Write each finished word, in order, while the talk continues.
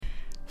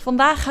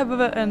Vandaag hebben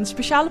we een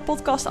speciale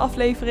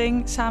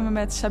podcastaflevering samen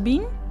met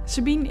Sabine.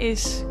 Sabine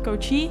is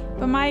coachie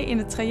bij mij in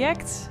het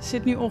traject,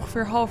 zit nu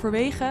ongeveer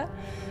halverwege.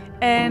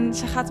 En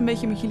ze gaat een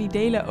beetje met jullie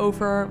delen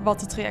over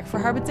wat het traject voor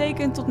haar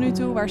betekent tot nu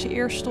toe, waar ze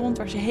eerst stond,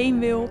 waar ze heen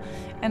wil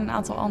en een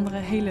aantal andere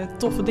hele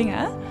toffe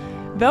dingen.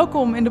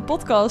 Welkom in de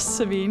podcast,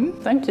 Sabine.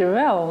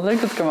 Dankjewel,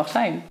 leuk dat ik er mag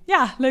zijn.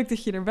 Ja, leuk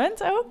dat je er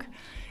bent ook.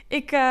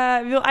 Ik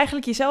wil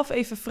eigenlijk jezelf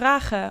even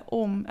vragen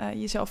om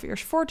jezelf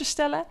eerst voor te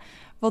stellen.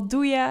 Wat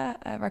doe je?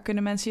 Waar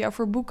kunnen mensen jou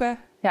voor boeken?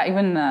 Ja, ik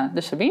ben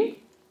dus Sabine.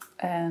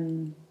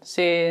 En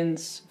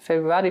sinds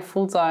februari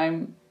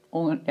fulltime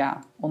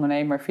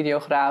ondernemer,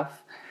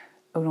 videograaf.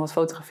 Ook nog wat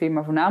fotografie,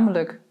 maar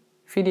voornamelijk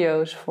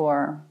video's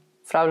voor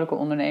vrouwelijke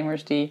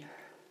ondernemers die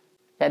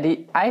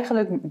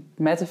eigenlijk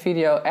met de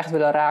video echt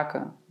willen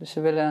raken. Dus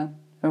ze willen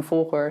hun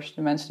volgers,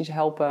 de mensen die ze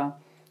helpen,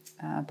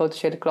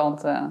 potentiële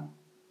klanten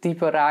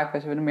dieper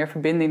raken. Ze willen meer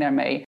verbinding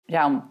daarmee.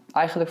 Ja,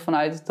 eigenlijk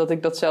vanuit dat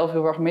ik dat zelf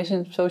heel erg mis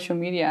in social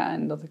media.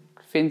 En dat ik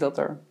vind dat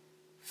er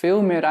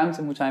veel meer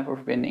ruimte moet zijn voor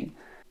verbinding.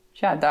 Dus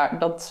ja,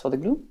 dat is wat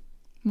ik doe.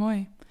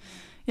 Mooi.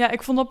 Ja,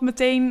 ik vond dat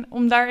meteen,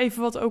 om daar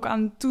even wat ook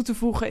aan toe te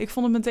voegen. Ik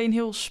vond het meteen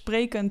heel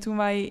sprekend toen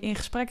wij in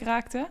gesprek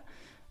raakten.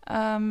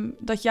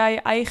 Dat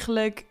jij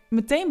eigenlijk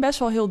meteen best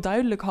wel heel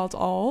duidelijk had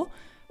al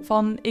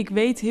van ik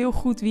weet heel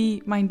goed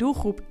wie mijn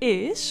doelgroep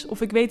is.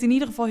 Of ik weet in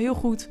ieder geval heel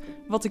goed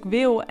wat ik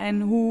wil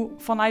en hoe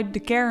vanuit de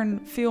kern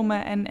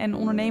filmen en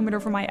ondernemen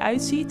er voor mij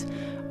uitziet.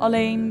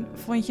 Alleen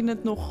vond je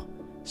het nog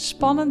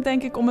spannend,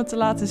 denk ik, om het te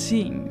laten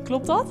zien.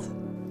 Klopt dat?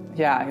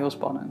 Ja, heel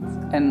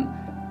spannend. En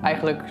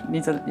eigenlijk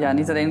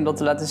niet alleen om dat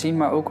te laten zien,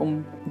 maar ook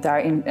om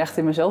daarin echt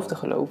in mezelf te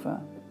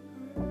geloven.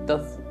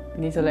 Dat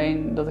niet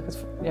alleen dat ik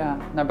het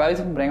naar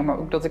buiten kon brengen, maar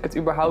ook dat ik het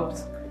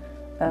überhaupt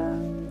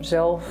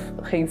zelf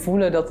ging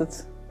voelen dat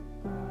het,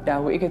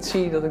 hoe ik het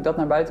zie, dat ik dat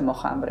naar buiten mag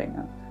gaan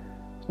brengen.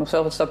 Dus nog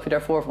zelf het stapje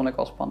daarvoor vond ik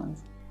al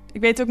spannend.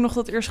 Ik weet ook nog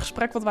dat eerste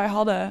gesprek wat wij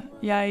hadden.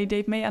 Jij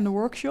deed mee aan de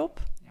workshop.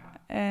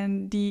 Ja.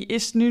 En die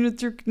is nu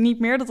natuurlijk niet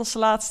meer. Dat was de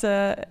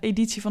laatste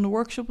editie van de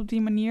workshop op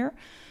die manier.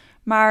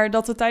 Maar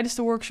dat we tijdens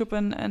de workshop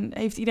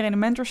heeft iedereen een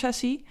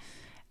mentorsessie.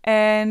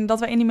 En dat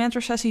we in die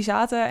mentorsessie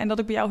zaten en dat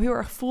ik bij jou heel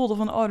erg voelde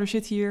van er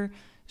zit hier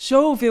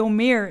zoveel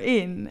meer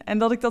in. En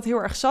dat ik dat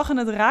heel erg zag en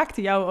het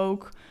raakte jou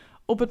ook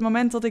op het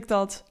moment dat ik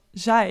dat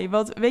zei.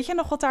 Weet je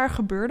nog wat daar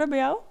gebeurde bij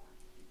jou?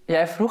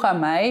 Jij vroeg aan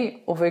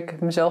mij of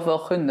ik mezelf wel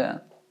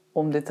gunde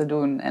om dit te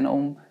doen. En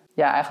om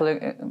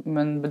eigenlijk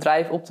mijn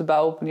bedrijf op te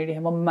bouwen op een manier die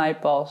helemaal bij mij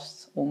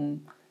past.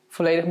 Om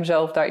volledig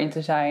mezelf daarin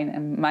te zijn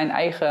en mijn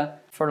eigen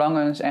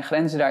verlangens en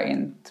grenzen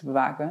daarin te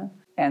bewaken.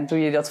 En toen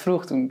je dat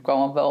vroeg, toen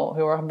kwam het wel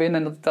heel erg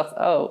binnen dat ik dacht,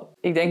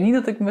 ik denk niet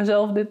dat ik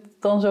mezelf dit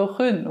dan zo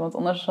gun. Want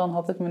anders dan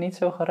had het me niet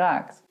zo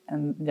geraakt.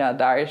 En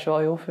daar is wel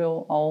heel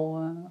veel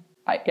al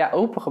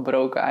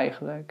opengebroken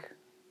eigenlijk.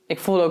 Ik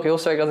voelde ook heel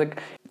sterk dat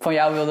ik van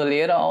jou wilde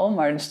leren al.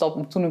 Maar de stap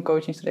om toen een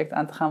coachingstraject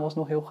aan te gaan was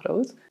nog heel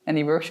groot. En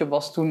die workshop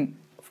was toen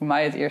voor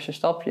mij het eerste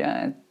stapje.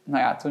 En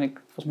toen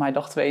ik volgens mij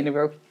dag 2 in de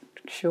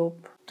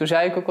workshop, toen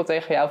zei ik ook al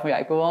tegen jou van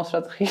ik wil wel een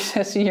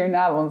strategie-sessie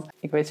hierna. Want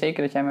ik weet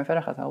zeker dat jij mij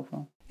verder gaat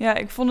helpen. Ja,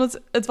 ik vond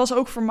het was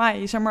ook voor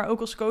mij, zeg maar ook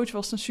als coach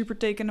was het een super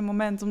tekenend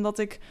moment. Omdat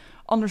ik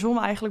andersom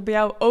eigenlijk bij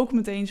jou ook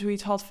meteen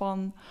zoiets had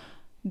van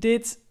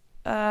dit.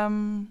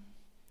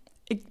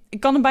 Ik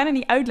kan het bijna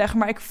niet uitleggen,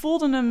 maar ik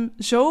voelde hem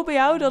zo bij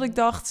jou dat ik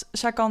dacht,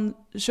 zij kan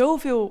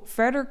zoveel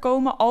verder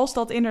komen als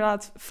dat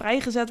inderdaad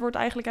vrijgezet wordt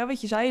eigenlijk. Hè,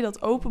 wat je zei,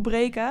 dat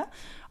openbreken.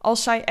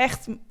 Als zij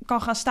echt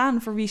kan gaan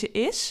staan voor wie ze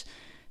is,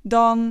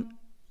 dan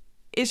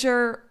is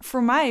er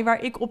voor mij,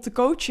 waar ik op te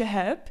coachen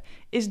heb,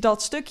 is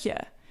dat stukje.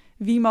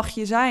 Wie mag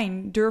je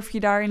zijn? Durf je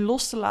daarin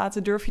los te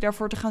laten? Durf je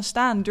daarvoor te gaan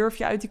staan? Durf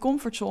je uit die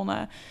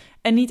comfortzone?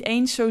 En niet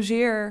eens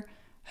zozeer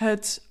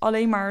het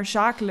alleen maar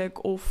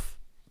zakelijk of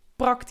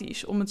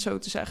praktisch, om het zo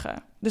te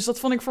zeggen. Dus dat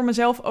vond ik voor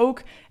mezelf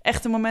ook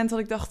echt een moment dat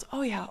ik dacht,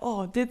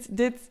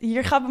 dit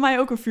hier gaat bij mij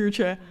ook een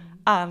vuurtje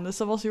aan. Dus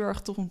dat was heel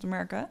erg tof om te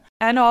merken.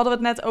 En dan hadden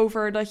we het net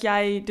over dat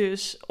jij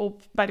dus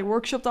bij de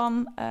workshop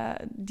dan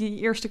die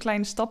eerste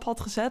kleine stap had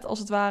gezet, als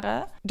het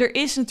ware. Er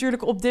is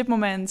natuurlijk op dit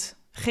moment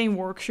geen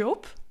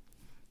workshop.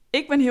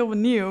 Ik ben heel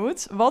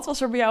benieuwd, wat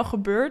was er bij jou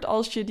gebeurd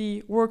als je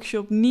die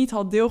workshop niet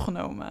had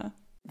deelgenomen?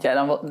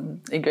 Ja,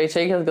 ik weet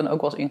zeker dat ik dan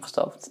ook was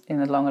ingestapt in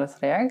het langere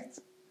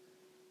traject.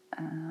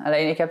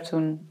 Alleen ik heb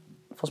toen,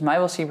 volgens mij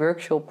was die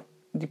workshop,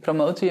 die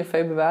promotie in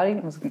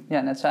februari. Want ik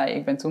net zei,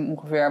 ik ben toen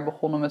ongeveer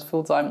begonnen met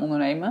fulltime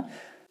ondernemen.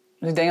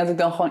 Dus ik denk dat ik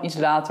dan gewoon iets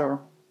later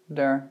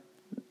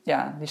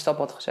die stap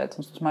had gezet.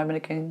 Want volgens mij ben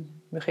ik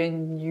in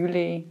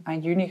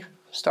eind juni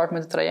gestart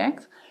met het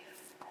traject.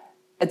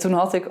 En toen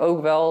had ik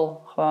ook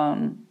wel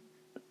gewoon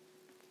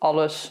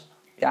alles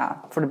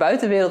voor de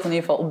buitenwereld in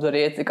ieder geval op de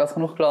rit. Ik had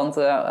genoeg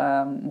klanten,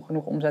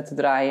 genoeg omzet te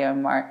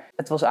draaien. Maar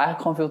het was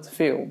eigenlijk gewoon veel te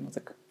veel, omdat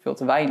ik veel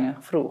te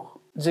weinig vroeg.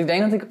 Dus ik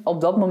denk dat ik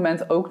op dat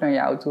moment ook naar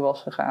jou toe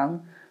was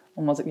gegaan.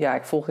 Omdat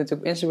ik volgde dit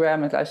op Instagram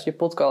en ik luisterde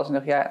je podcast.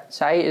 En dacht,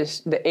 zij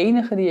is de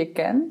enige die ik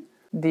ken,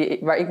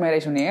 waar ik mee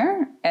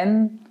resoneer.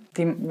 En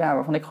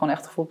waarvan ik gewoon echt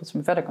het gevoel heb dat ze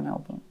me verder kan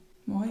helpen.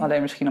 Mooi.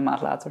 Alleen misschien een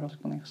maand later was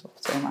ik dan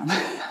ingestapt, 2 maanden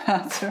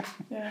later.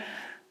 Ja.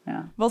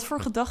 Ja. Wat voor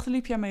gedachten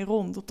liep jij mee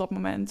rond op dat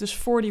moment? Dus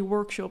voor die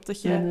workshop,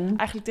 dat je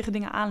eigenlijk tegen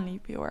dingen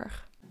aanliep heel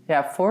erg.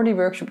 Ja, voor die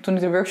workshop, toen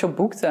ik de workshop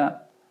boekte,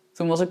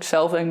 toen was ik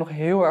zelf denk ik nog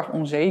heel erg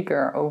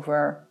onzeker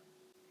over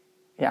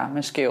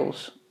mijn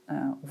skills.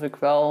 Of ik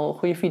wel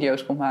goede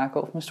video's kon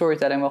maken, of mijn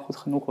storytelling wel goed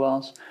genoeg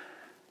was.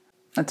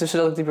 En tussen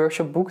dat ik die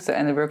workshop boekte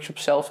en de workshop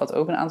zelf zat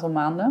ook een aantal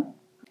maanden.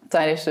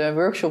 Tijdens de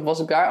workshop was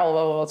ik daar al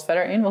wel wat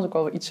verder in, was ik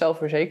al iets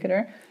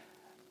zelfverzekerder.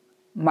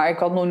 Maar ik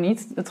had nog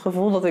niet het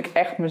gevoel dat ik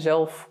echt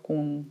mezelf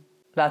kon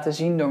laten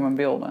zien door mijn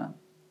beelden.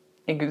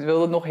 Ik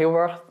wilde het nog heel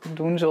erg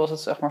doen zoals het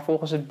zeg maar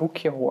volgens het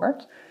boekje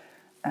hoort.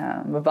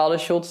 Bepaalde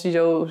shots die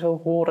zo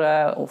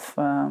horen of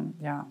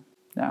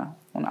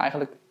gewoon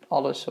eigenlijk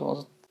alles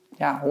zoals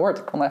het hoort.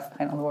 Ik kon er even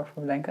geen ander woord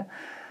voor bedenken.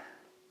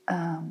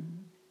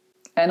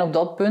 En op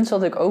dat punt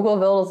zat ik ook wel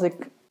dat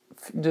ik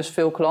dus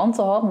veel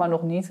klanten had, maar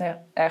nog niet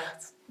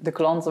echt de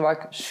klanten waar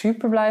ik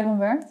super blij van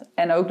werd.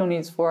 En ook nog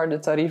niet voor de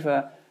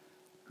tarieven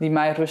die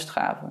mij rust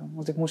gaven.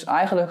 Want ik moest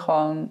eigenlijk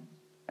gewoon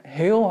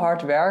heel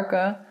hard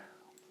werken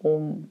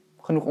om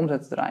genoeg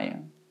omzet te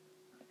draaien.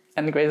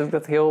 En ik weet dat ik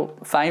dat heel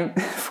fijn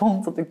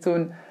vond dat ik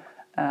toen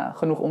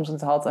genoeg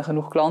omzet had en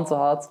genoeg klanten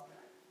had.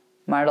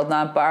 Maar dat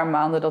na een paar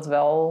maanden dat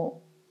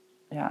wel,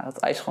 dat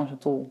eist gewoon zijn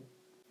tol.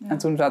 Ja. En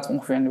toen zaten we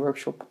ongeveer in de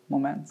workshop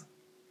moment.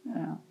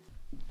 Ja.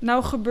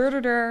 Nou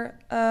gebeurde er...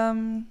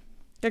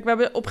 Kijk, we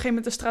hebben op een gegeven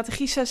moment een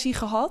strategie-sessie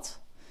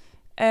gehad.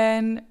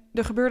 En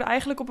er gebeurde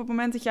eigenlijk op het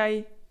moment dat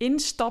jij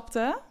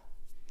instapte...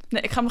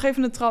 Nee, ik ga nog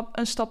even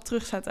een stap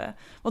terugzetten.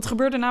 Want er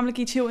gebeurde namelijk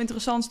iets heel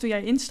interessants toen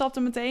jij instapte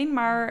meteen.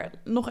 Maar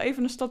nog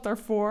even een stap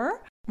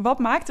daarvoor. Wat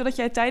maakte dat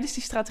jij tijdens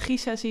die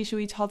strategie-sessie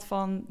zoiets had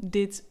van...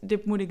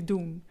 Dit moet ik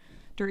doen.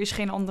 Er is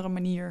geen andere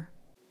manier.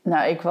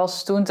 Nou, ik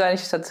was toen tijdens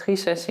die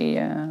strategie-sessie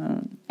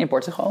in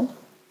Portugal.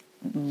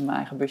 Mijn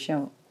eigen busje.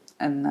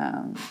 En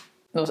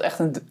dat was echt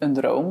een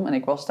droom. En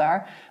ik was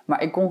daar.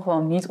 Maar ik kon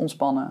gewoon niet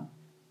ontspannen.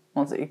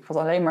 Want ik had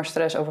alleen maar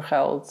stress over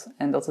geld.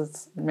 En dat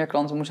het meer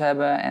klanten moest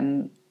hebben.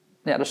 En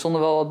er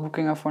stonden wel wat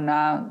boekingen voor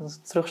na. Dat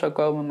het terug zou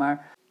komen.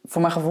 Maar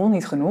voor mijn gevoel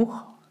niet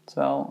genoeg.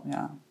 Terwijl,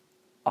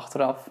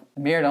 achteraf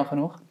meer dan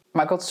genoeg.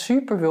 Maar ik had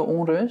super veel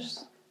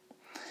onrust.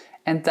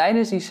 En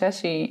tijdens die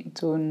sessie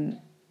toen...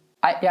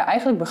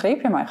 eigenlijk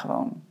begreep je mij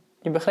gewoon.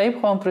 Je begreep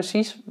gewoon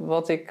precies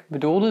wat ik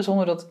bedoelde...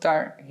 zonder dat ik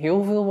daar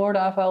heel veel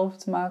woorden aan vuil hoefde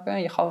te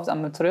maken. Je gaf het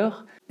aan me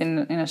terug.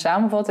 In een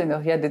samenvatting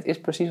dacht ik, dit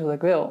is precies wat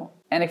ik wil.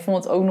 En ik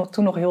vond het ook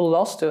toen nog heel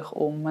lastig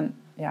om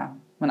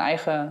mijn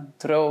eigen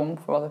droom...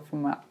 voor wat ik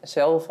voor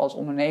mezelf als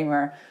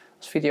ondernemer,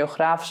 als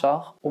videograaf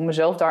zag... om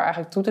mezelf daar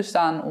eigenlijk toe te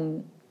staan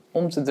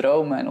om te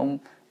dromen... en om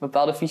een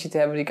bepaalde visie te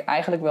hebben die ik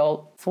eigenlijk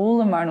wel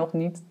voelde... maar nog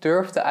niet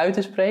durfde uit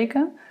te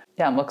spreken.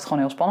 Ja, omdat ik het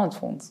gewoon heel spannend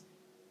vond.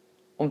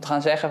 Om te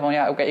gaan zeggen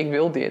van, oké, ik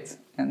wil dit.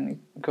 En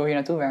ik wil hier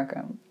naartoe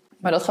werken.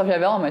 Maar dat gaf jij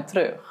wel aan mij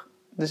terug.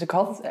 Dus ik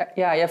had het,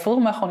 jij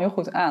voelde me gewoon heel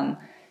goed aan.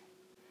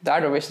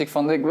 Daardoor wist ik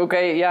van,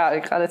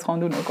 ik ga dit gewoon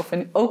doen.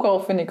 Ook al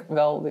vind ik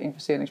wel de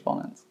investering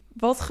spannend.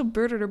 Wat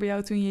gebeurde er bij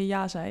jou toen je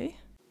ja zei?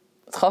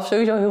 Het gaf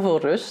sowieso heel veel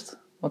rust.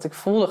 Want ik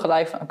voelde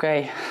gelijk van,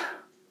 weet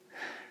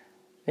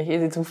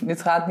je,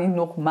 dit gaat niet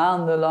nog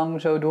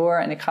maandenlang zo door.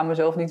 En ik ga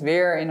mezelf niet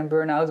weer in een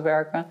burn-out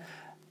werken.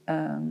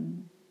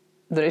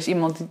 Er is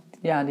iemand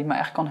die mij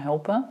echt kan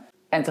helpen.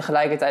 En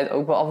tegelijkertijd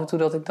ook wel af en toe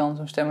dat ik dan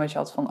zo'n stemmetje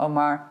had van...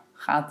 maar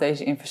gaat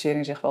deze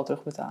investering zich wel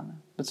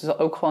terugbetalen? Dat is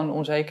ook gewoon de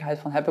onzekerheid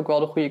van... heb ik wel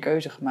de goede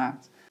keuze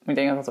gemaakt? Ik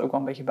denk dat dat er ook wel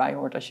een beetje bij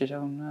hoort als je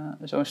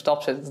zo'n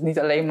stap zet. Dat het niet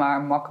alleen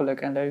maar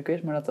makkelijk en leuk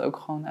is... maar dat het ook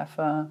gewoon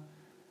even...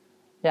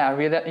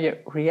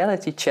 je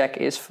reality check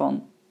is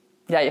van...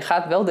 je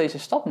gaat wel deze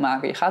stap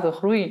maken. Je gaat een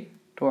groei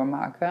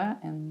doormaken.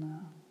 En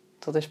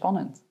dat is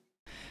spannend.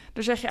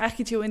 Daar zeg je eigenlijk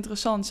iets heel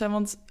interessants. Hè?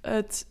 Want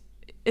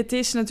het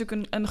is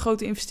natuurlijk een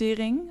grote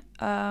investering.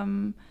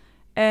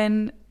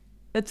 En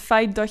het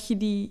feit dat je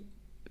die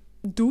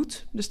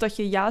doet, dus dat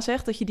je ja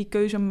zegt, dat je die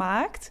keuze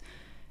maakt...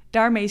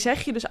 daarmee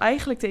zeg je dus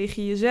eigenlijk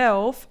tegen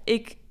jezelf...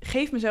 ik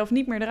geef mezelf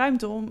niet meer de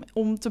ruimte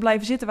om te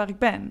blijven zitten waar ik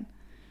ben.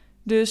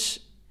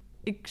 Dus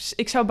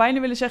ik zou bijna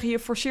willen zeggen... je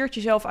forceert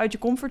jezelf uit je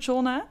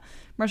comfortzone...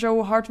 maar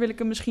zo hard wil ik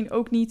hem misschien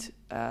ook niet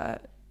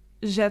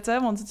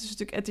zetten... want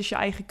het is je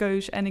eigen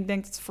keus... en ik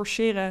denk dat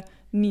forceren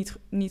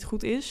niet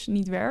goed is,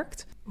 niet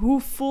werkt...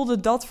 Hoe voelde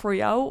dat voor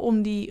jou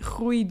om die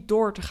groei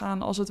door te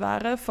gaan, als het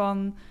ware?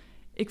 Van,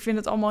 ik vind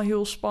het allemaal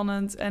heel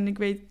spannend en ik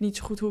weet niet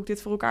zo goed hoe ik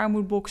dit voor elkaar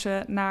moet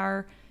boksen...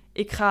 naar,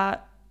 ik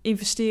ga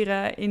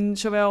investeren in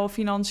zowel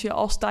financiën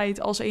als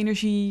tijd, als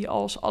energie...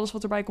 als alles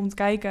wat erbij komt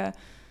kijken,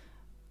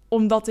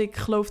 omdat ik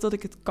geloof dat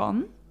ik het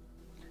kan.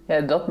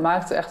 Ja, dat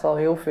maakte echt al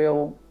heel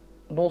veel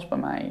los bij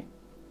mij.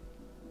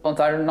 Want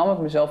daar nam ik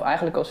mezelf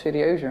eigenlijk al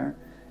serieuzer.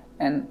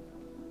 En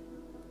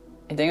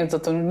ik denk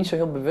dat toen niet zo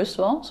heel bewust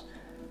was...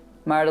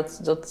 Maar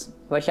dat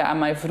wat je aan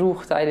mij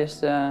vroeg tijdens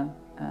de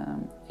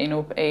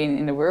 1-op-1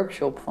 in de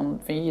workshop... van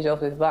vind je jezelf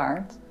dit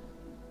waard?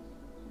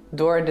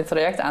 Door dit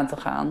traject aan te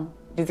gaan,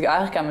 liet ik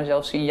eigenlijk aan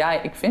mezelf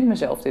zien... ik vind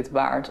mezelf dit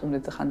waard om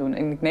dit te gaan doen.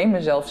 En ik neem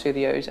mezelf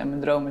serieus en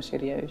mijn dromen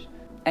serieus.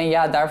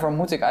 En daarvoor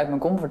moet ik uit mijn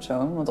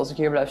comfortzone. Want als ik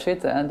hier blijf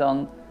zitten,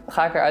 dan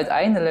ga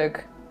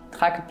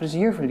ik het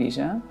plezier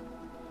verliezen.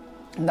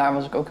 En daar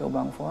was ik ook heel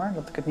bang voor.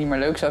 Dat ik het niet meer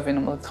leuk zou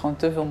vinden omdat ik het gewoon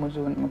te veel moest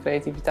doen en mijn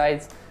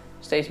creativiteit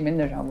steeds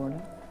minder zou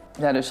worden.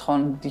 Ja, dus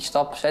gewoon die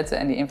stap zetten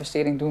en die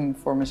investering doen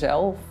voor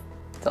mezelf.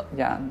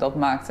 Dat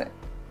maakte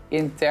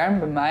intern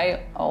bij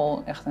mij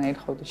al echt een hele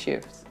grote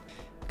shift.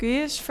 Kun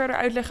je eens verder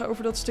uitleggen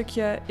over dat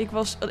stukje?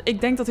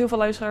 Ik denk dat heel veel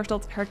luisteraars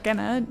dat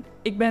herkennen.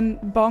 Ik ben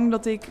bang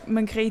dat ik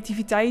mijn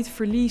creativiteit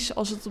verlies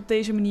als het op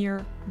deze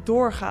manier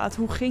doorgaat.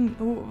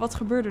 Wat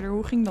gebeurde er?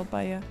 Hoe ging dat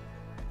bij je?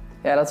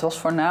 Ja, dat was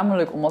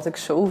voornamelijk omdat ik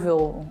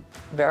zoveel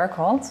werk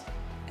had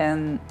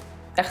en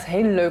echt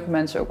hele leuke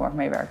mensen ook waar ik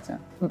mee werkte.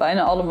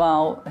 Bijna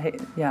allemaal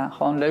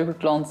gewoon leuke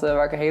klanten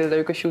waar ik een hele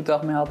leuke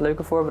shootdag mee had,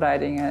 leuke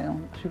voorbereidingen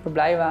en super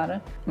blij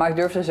waren. Maar ik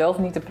durfde zelf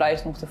niet de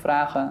prijs nog te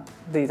vragen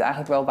die het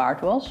eigenlijk wel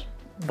waard was.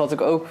 Wat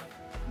ik ook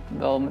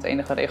wel met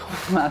enige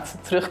regelmaat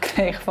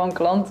terugkreeg van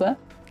klanten.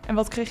 En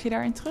wat kreeg je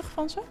daarin terug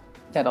van ze?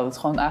 Ja, dat het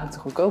gewoon eigenlijk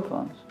te goedkoop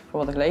was voor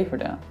wat ik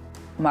leverde.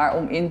 Maar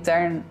om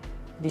intern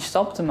die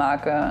stap te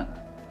maken,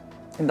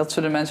 en dat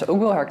zullen mensen ook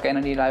wel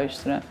herkennen die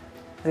luisteren.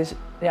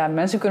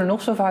 Mensen kunnen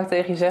nog zo vaak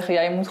tegen je zeggen,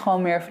 ja, je moet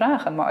gewoon meer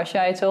vragen. Maar als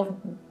jij het zelf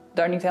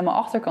daar niet helemaal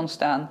achter kan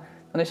staan,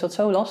 dan is dat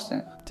zo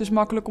lastig. Het is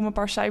makkelijk om een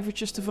paar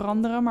cijfertjes te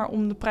veranderen, maar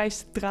om de prijs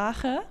te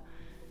dragen,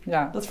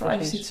 ja, dat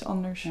vereist iets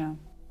anders.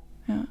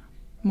 Ja,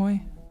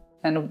 mooi.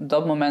 En op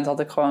dat moment had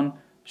ik gewoon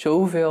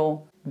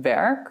zoveel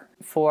werk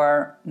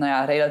voor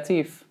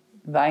relatief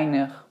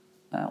weinig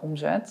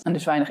omzet en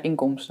dus weinig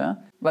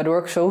inkomsten. Waardoor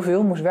ik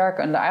zoveel moest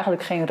werken en er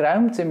eigenlijk geen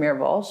ruimte meer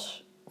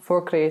was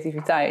voor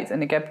creativiteit.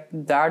 En ik heb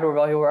daardoor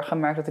wel heel erg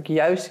gemerkt dat ik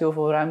juist heel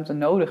veel ruimte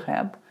nodig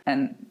heb.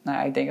 En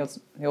ik denk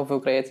dat heel veel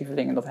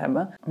creatievelingen dat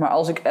hebben. Maar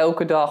als ik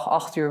elke dag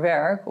 8 uur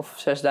werk, of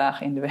 6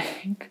 dagen in de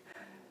week,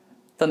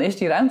 dan is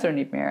die ruimte er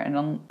niet meer. En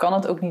dan kan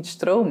het ook niet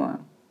stromen.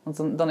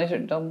 Want dan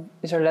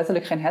is er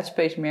letterlijk geen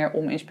headspace meer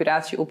om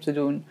inspiratie op te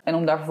doen. En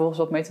om daar vervolgens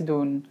wat mee te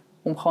doen.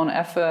 Om gewoon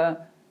even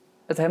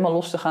het helemaal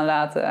los te gaan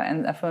laten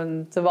en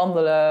even te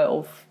wandelen.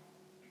 Of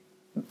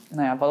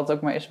wat het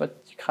ook maar is wat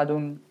ik ga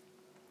doen.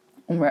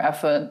 Om weer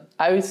even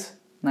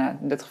uit, in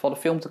dit geval de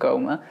film te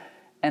komen.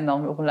 En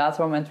dan op een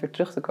later moment weer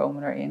terug te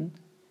komen daarin.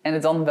 En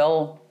het dan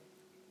wel,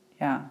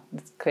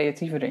 het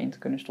creatieve erin te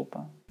kunnen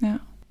stoppen. Ja.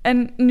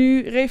 En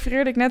nu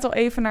refereerde ik net al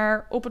even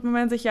naar op het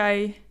moment dat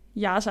jij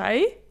ja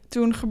zei.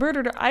 Toen gebeurde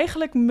er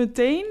eigenlijk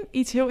meteen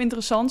iets heel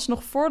interessants,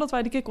 nog voordat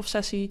wij de kick-off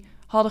sessie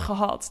hadden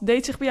gehad.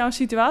 Deed zich bij jou een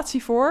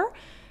situatie voor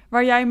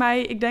waar jij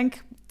mij, ik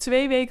denk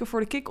 2 weken voor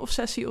de kick-off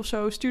sessie of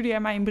zo, stuurde jij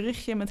mij een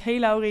berichtje met: hey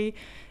Laurie,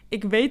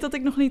 ik weet dat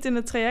ik nog niet in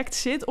het traject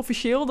zit,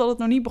 officieel, dat het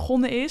nog niet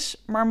begonnen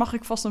is, maar mag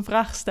ik vast een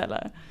vraag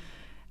stellen?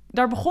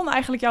 Daar begon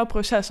eigenlijk jouw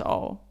proces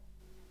al.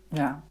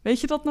 Ja.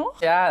 Weet je dat nog?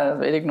 Ja, dat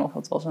weet ik nog.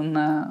 Dat was een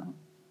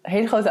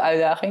hele grote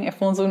uitdaging. Ik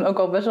vond het toen ook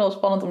al best wel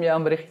spannend om jou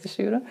een berichtje te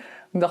sturen.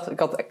 Ik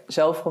had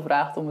zelf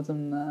gevraagd om het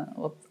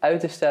wat uit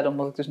te stellen,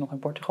 omdat ik dus nog in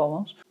Portugal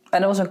was.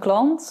 En er was een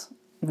klant,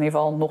 in ieder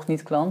geval nog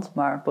niet klant,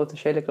 maar een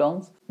potentiële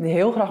klant, die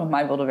heel graag met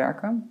mij wilde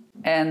werken.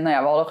 En we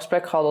hadden een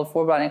gesprek gehad, een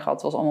voorbereiding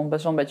gehad. Het was allemaal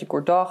best wel een beetje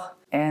kort dag.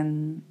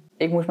 En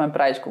ik moest mijn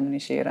prijs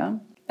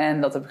communiceren.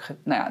 En dat heb ik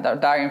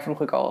daarin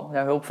vroeg ik al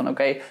hulp van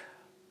oké,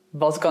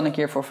 wat kan ik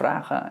hiervoor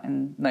vragen?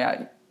 En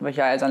wat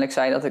jij uiteindelijk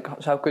zei dat ik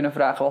zou kunnen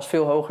vragen was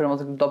veel hoger dan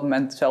wat ik op dat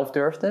moment zelf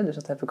durfde. Dus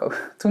dat heb ik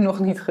ook toen nog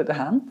niet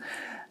gedaan.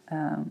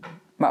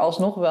 Maar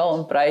alsnog wel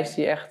een prijs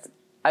die echt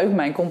uit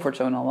mijn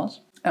comfortzone al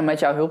was. En met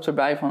jouw hulp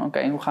erbij van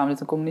oké, hoe gaan we dit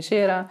dan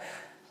communiceren?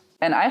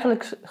 En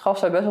eigenlijk gaf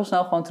zij best wel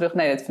snel gewoon terug: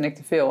 nee, dat vind ik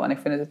te veel en ik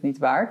vind het niet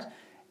waard.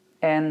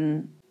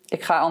 En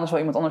ik ga anders wel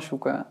iemand anders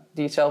zoeken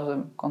die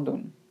hetzelfde kan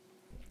doen.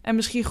 En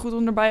misschien goed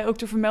om erbij ook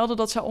te vermelden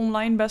dat zij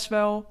online best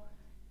wel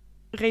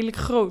redelijk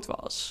groot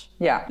was.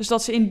 Ja. Dus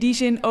dat ze in die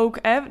zin ook,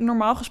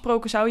 normaal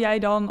gesproken zou jij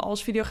dan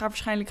als videograaf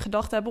waarschijnlijk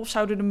gedacht hebben, of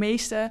zouden de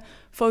meeste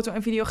foto-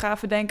 en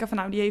videografen denken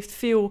van die heeft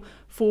veel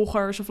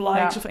volgers of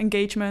likes of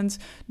engagement,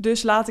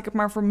 dus laat ik het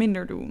maar voor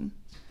minder doen.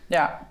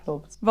 Ja,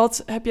 klopt.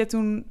 Wat heb jij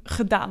toen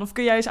gedaan? Of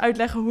kun jij eens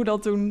uitleggen hoe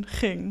dat toen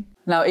ging?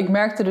 Nou, ik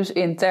merkte dus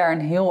intern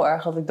heel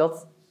erg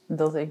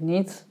dat ik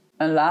niet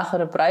een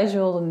lagere prijs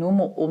wilde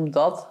noemen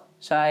omdat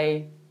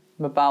zij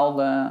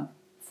bepaalde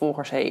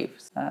volgers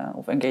heeft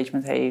of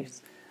engagement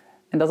heeft.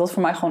 En dat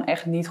voor mij gewoon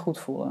echt niet goed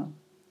voelde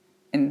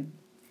in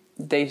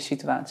deze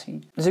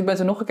situatie. Dus ik ben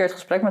toen nog een keer het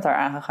gesprek met haar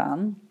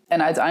aangegaan.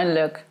 En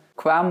uiteindelijk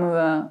kwamen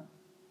we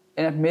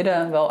in het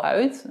midden wel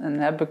uit. En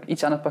heb ik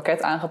iets aan het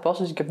pakket aangepast.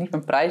 Dus ik heb niet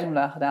mijn prijs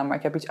omlaag gedaan, maar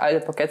ik heb iets uit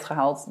het pakket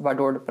gehaald,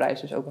 waardoor de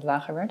prijs dus ook wat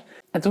lager werd.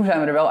 En toen zijn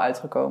we er wel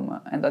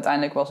uitgekomen. En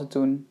uiteindelijk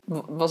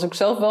was ik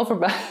zelf wel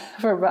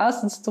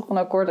verbaasd dat ze toch een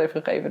akkoord heeft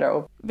gegeven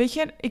daarop. Weet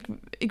je,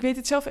 ik weet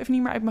het zelf even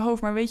niet meer uit mijn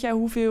hoofd, maar weet jij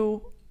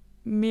hoeveel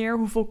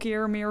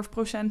keer meer of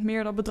procent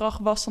meer dat bedrag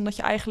was dan dat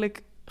je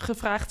eigenlijk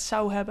gevraagd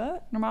zou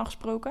hebben, normaal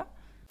gesproken?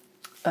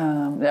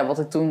 Wat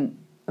ik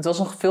toen... Het was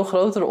een veel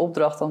grotere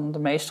opdracht dan de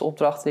meeste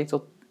opdrachten die ik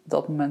tot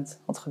dat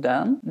moment had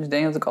gedaan. Dus ik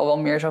denk dat ik al wel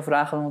meer zou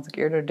vragen dan wat ik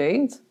eerder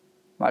deed.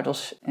 Maar het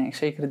was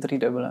zeker de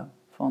 3-dubbele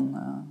van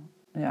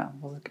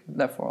wat ik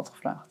daarvoor had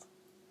gevraagd.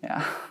 Ja.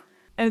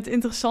 En het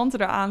interessante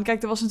daaraan,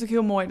 kijk, dat was natuurlijk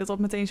heel mooi dat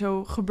meteen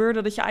zo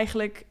gebeurde, dat je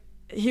eigenlijk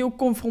heel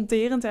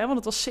confronterend, hè? Want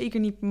het was zeker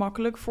niet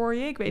makkelijk voor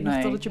je. Ik weet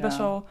nog dat het je best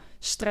wel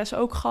stress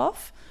ook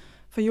gaf.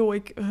 Van joh,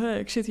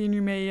 ik zit hier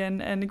nu mee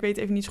en ik weet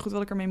even niet zo goed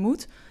wat ik ermee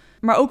moet.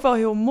 Maar ook wel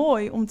heel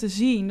mooi om te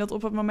zien dat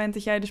op het moment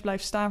dat jij dus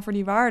blijft staan voor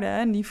die waarden,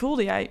 en die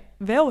voelde jij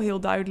wel heel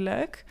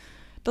duidelijk,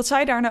 dat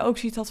zij daarna ook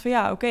zoiets had van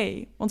ja,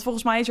 oké. Want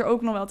volgens mij is er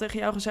ook nog wel tegen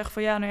jou gezegd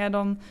van ja, nou ja,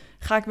 dan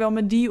ga ik wel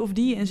met die of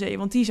die in zee,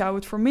 want die zou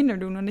het voor minder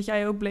doen. En dat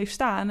jij ook bleef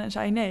staan en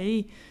zei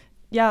nee,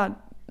 ja,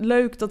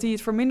 leuk dat hij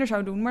het voor minder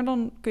zou doen, maar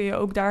dan kun je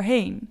ook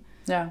daarheen.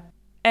 Ja.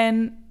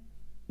 En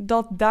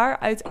dat daar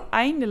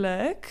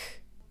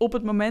uiteindelijk, op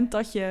het moment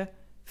dat je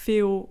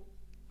veel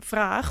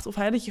vraagt, of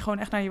dat je gewoon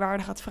echt naar je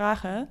waarde gaat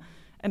vragen,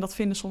 en dat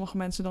vinden sommige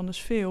mensen dan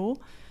dus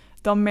veel,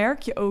 dan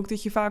merk je ook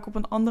dat je vaak op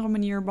een andere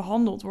manier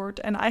behandeld wordt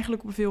en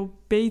eigenlijk op een veel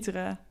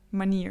betere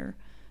manier.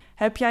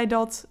 Heb jij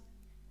dat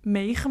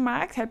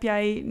meegemaakt? Heb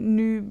jij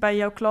nu bij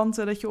jouw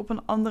klanten dat je op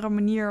een andere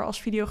manier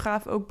als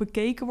videograaf ook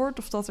bekeken wordt,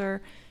 of dat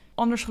er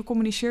anders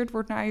gecommuniceerd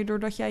wordt naar je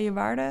doordat jij je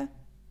waarde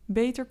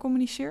beter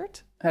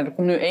communiceert? Ja, er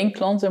komt nu 1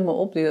 klant in me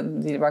op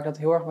waar ik dat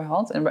heel erg bij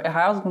had. En bij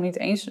haar had ik nog niet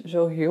eens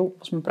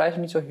was mijn prijs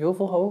niet zo heel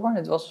veel hoger.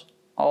 Het was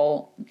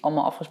al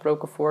allemaal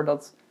afgesproken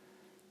voordat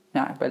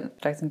ik bij het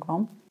traject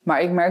kwam.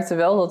 Maar ik merkte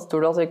wel dat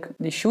doordat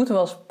die shoot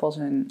was pas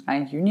in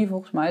eind juni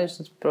volgens mij. Dus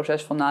het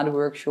proces van na de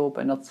workshop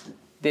en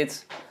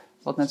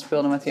wat net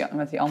speelde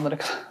met die andere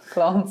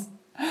klant.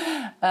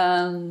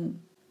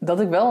 Dat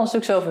ik wel een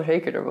stuk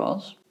zelfverzekerder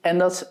was. En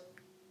dat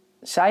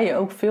zij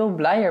ook veel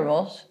blijer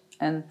was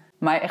en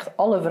mij echt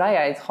alle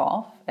vrijheid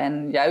gaf.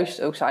 En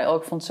juist ook zei,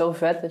 ik vond het zo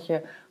vet dat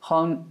je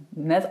gewoon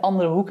net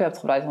andere hoeken hebt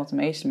gebruikt dan wat de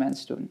meeste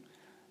mensen doen.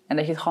 En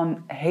dat je het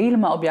gewoon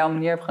helemaal op jouw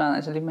manier hebt gedaan.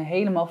 En ze liet me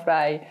helemaal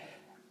vrij.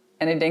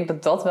 En ik denk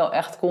dat dat wel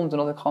echt komt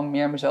doordat ik gewoon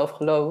meer in mezelf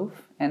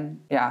geloof.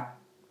 En ja,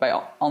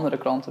 bij andere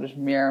klanten dus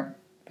meer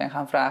ben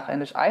gaan vragen. En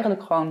dus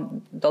eigenlijk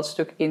gewoon dat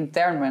stuk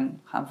intern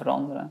ben gaan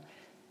veranderen.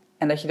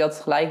 En dat je dat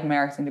gelijk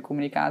merkt in de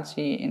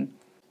communicatie.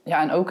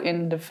 En ook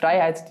in de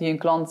vrijheid die een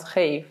klant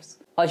geeft.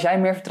 Als jij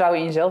meer vertrouwen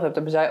in jezelf hebt,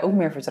 hebben zij ook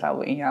meer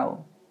vertrouwen in jou.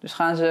 Dus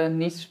gaan ze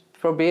niet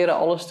proberen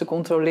alles te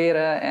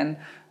controleren en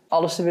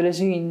alles te willen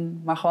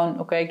zien. Maar gewoon,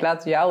 oké, ik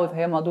laat jou het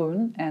helemaal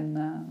doen. En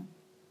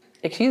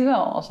ik zie het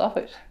wel als het af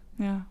is.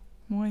 Ja,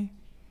 mooi.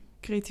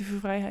 Creatieve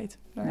vrijheid.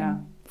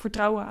 Ja.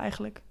 Vertrouwen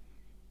eigenlijk.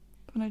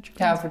 Vanuit je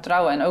klant. Ja,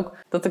 vertrouwen. En ook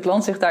dat de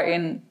klant zich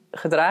daarin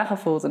gedragen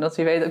voelt. En dat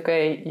hij weet, oké,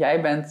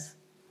 jij bent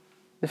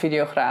de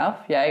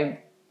videograaf.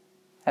 Jij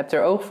hebt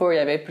er oog voor.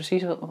 Jij weet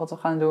precies wat we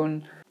gaan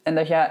doen. En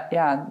dat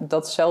je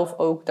dat zelf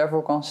ook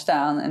daarvoor kan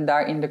staan. En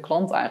daarin de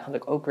klant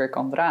eigenlijk ook weer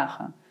kan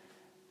dragen.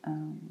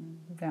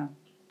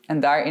 En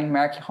daarin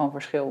merk je gewoon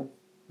verschil.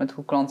 Met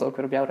hoe klanten ook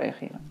weer op jou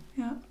reageren.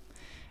 Ja.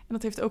 En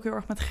dat heeft ook heel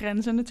erg met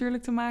grenzen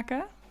natuurlijk te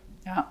maken.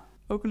 Ja.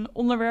 Ook een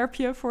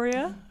onderwerpje voor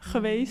je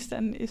geweest.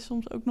 En is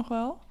soms ook nog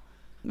wel.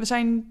 We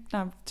zijn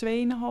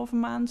 2,5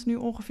 maand nu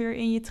ongeveer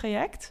in je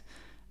traject.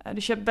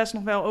 Dus je hebt best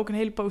nog wel ook een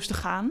hele poos te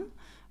gaan.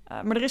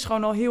 Maar er is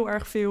gewoon al heel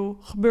erg veel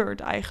gebeurd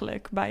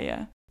eigenlijk bij je.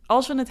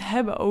 Als we het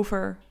hebben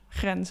over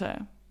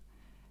grenzen,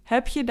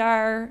 heb je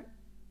daar,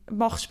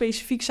 mag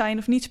specifiek zijn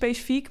of niet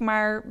specifiek,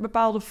 maar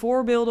bepaalde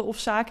voorbeelden of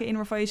zaken in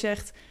waarvan je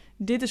zegt,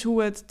 dit is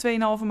hoe het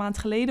 2,5 maand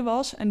geleden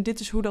was en dit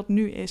is hoe dat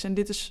nu is en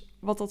dit is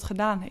wat dat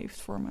gedaan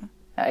heeft voor me?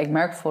 Ja, ik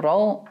merk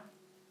vooral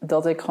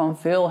dat ik gewoon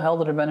veel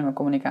helderder ben in mijn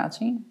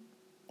communicatie.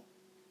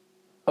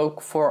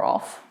 Ook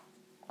vooraf.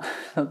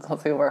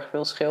 Dat heel erg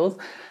veel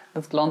scheelt.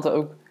 Dat klanten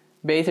ook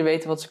beter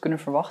weten wat ze kunnen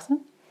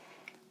verwachten.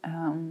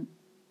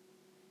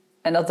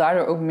 En dat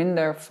daardoor ook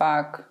minder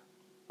vaak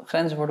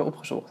grenzen worden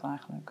opgezocht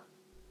eigenlijk.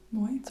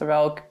 Mooi.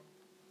 Terwijl ik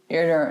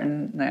eerder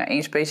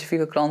één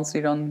specifieke klant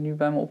die dan nu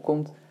bij me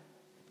opkomt,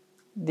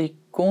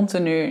 die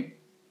continu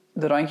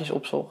de randjes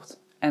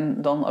opzocht.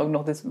 En dan ook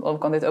nog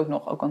kan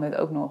dit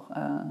ook nog.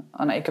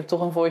 Ik heb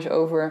toch een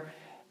voice-over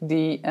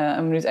die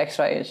een minuut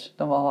extra is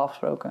dan we hadden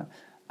afgesproken.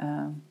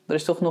 Er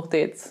is toch nog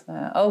dit.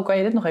 Kan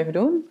je dit nog even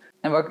doen?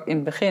 En waar ik in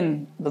het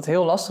begin dat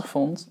heel lastig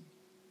vond,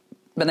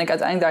 ben ik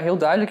uiteindelijk daar heel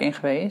duidelijk in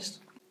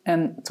geweest.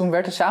 En toen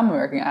werd de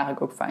samenwerking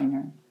eigenlijk ook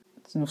fijner.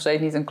 Het is nog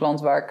steeds niet een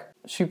klant waar ik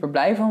super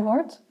blij van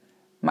word.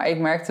 Maar ik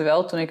merkte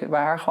wel toen ik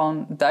bij haar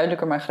gewoon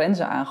duidelijker mijn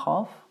grenzen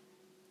aangaf,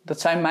 dat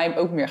zij mij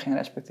ook meer ging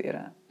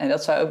respecteren. En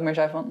dat zij ook meer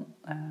zei van,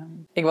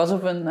 ik was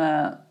op een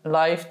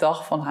live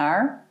dag van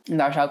haar. En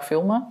daar zou ik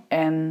filmen.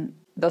 En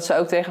dat ze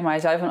ook tegen mij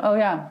zei van,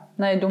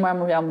 doe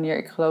maar op jouw manier.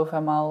 Ik geloof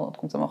helemaal, het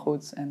komt helemaal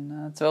goed.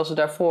 En terwijl ze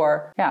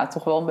daarvoor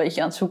toch wel een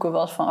beetje aan het zoeken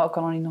was van,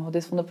 kan er niet nog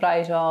dit van de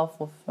prijs af?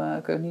 Of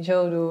kun je het niet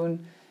zo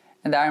doen?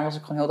 En daarin was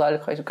ik gewoon heel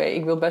duidelijk geweest,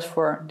 ik wil best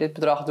voor dit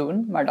bedrag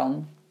doen, maar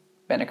dan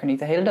ben ik er niet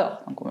de hele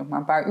dag. Dan kom ik maar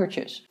een paar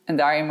uurtjes. En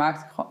daarin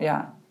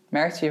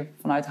merkte je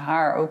vanuit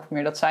haar ook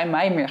meer dat zij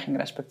mij meer ging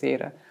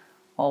respecteren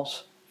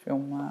als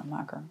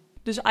filmmaker.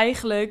 Dus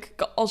eigenlijk,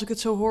 als ik het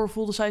zo hoor,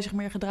 voelde zij zich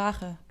meer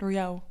gedragen door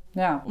jou.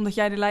 Ja. Omdat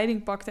jij de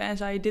leiding pakte en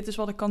zei, dit is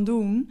wat ik kan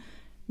doen.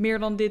 Meer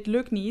dan dit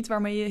lukt niet,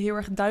 waarmee je heel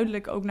erg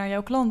duidelijk ook naar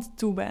jouw klant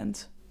toe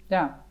bent.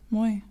 Ja.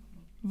 Mooi.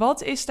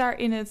 Wat is daar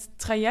in het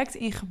traject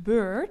in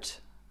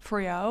gebeurd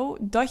voor jou,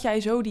 dat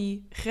jij zo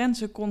die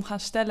grenzen kon gaan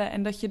stellen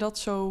en dat je dat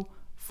zo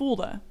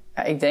voelde?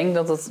 Ja, ik denk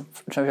dat het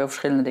sowieso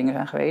verschillende dingen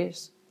zijn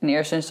geweest. In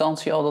eerste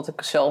instantie al dat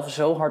ik zelf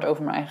zo hard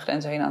over mijn eigen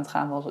grenzen heen aan het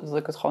gaan was... dat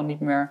ik het gewoon niet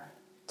meer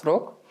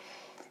trok.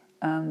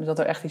 Dus dat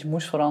er echt iets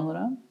moest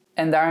veranderen.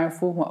 En daarin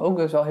voel ik me ook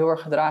dus wel heel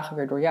erg gedragen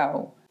weer door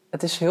jou.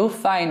 Het is heel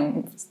fijn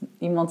om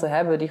iemand te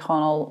hebben die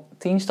gewoon al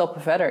 10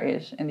 stappen verder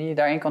is. En die je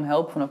daarin kan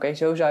helpen van oké,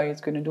 zo zou je het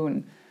kunnen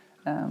doen.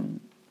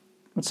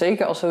 Want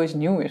zeker als zoiets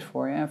nieuw is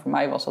voor je, en voor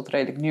mij was dat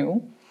redelijk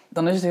nieuw...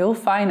 dan is het heel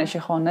fijn als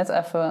je gewoon net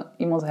even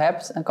iemand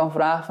hebt en kan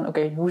vragen van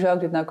oké, hoe zou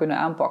ik dit nou kunnen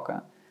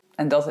aanpakken?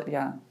 En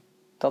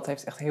dat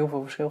heeft echt heel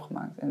veel verschil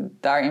gemaakt. En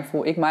daarin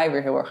voel ik mij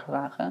weer heel erg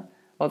gedragen.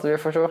 Wat er weer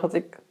voor zorgt dat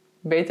ik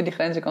beter die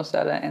grenzen kan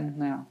stellen. En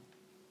nou ja,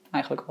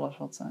 eigenlijk alles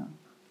wat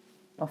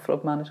de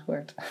afgelopen maanden is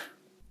gebeurd.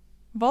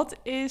 Wat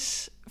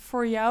is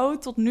voor jou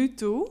tot nu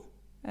toe,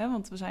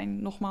 want we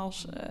zijn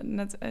nogmaals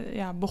net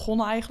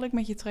begonnen eigenlijk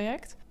met je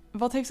traject.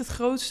 Wat heeft het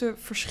grootste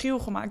verschil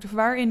gemaakt? Of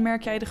waarin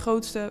merk jij de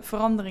grootste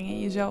verandering in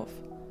jezelf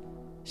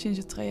sinds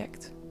het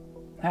traject?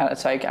 Ja, dat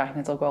zei ik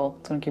eigenlijk net ook al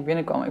toen ik hier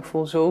binnenkwam. Ik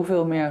voel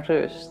zoveel meer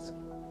rust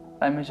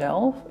bij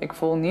mezelf. Ik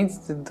voel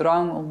niet de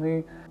drang om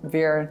nu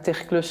weer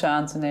tig klussen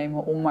aan te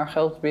nemen om maar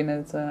geld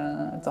binnen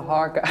te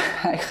harken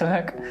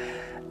eigenlijk.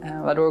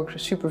 Waardoor ik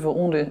super veel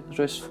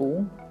onrust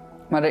voel.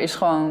 Maar er is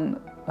gewoon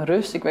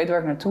rust. Ik weet waar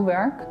ik naartoe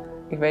werk.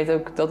 Ik weet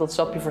ook dat dat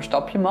stapje voor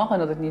stapje mag. En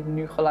dat ik niet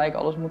nu gelijk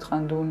alles moet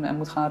gaan doen en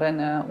moet gaan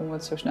rennen om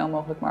het zo snel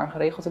mogelijk maar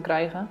geregeld te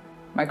krijgen.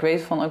 Maar ik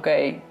weet van oké,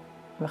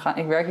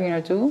 ik werk hier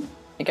naartoe.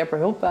 Ik heb er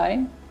hulp bij.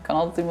 Ik kan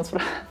altijd iemand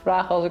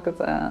vragen als ik het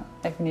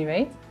even niet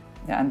weet.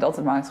 Ja, en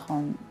dat maakt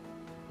gewoon...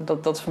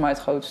 Dat is voor mij het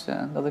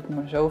grootste. Dat ik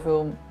me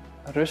zoveel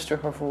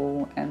rustiger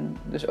voel. En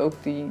dus ook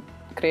die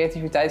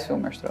creativiteit veel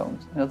meer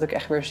stroomt. En dat ik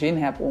echt weer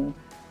zin heb om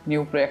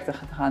nieuwe projecten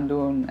te gaan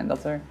doen. En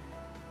dat er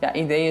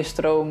ideeën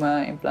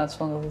stromen in plaats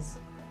van dat het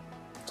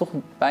toch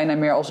bijna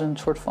meer als een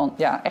soort van...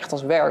 Ja, echt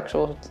als werk,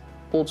 zoals het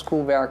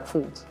oldschool werk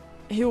voelt.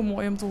 Heel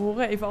mooi om te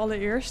horen, even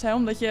allereerst.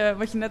 Omdat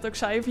wat je net ook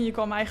zei, van je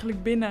kwam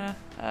eigenlijk binnen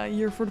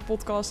hier voor de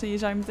podcast. En je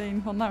zei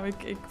meteen van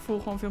ik voel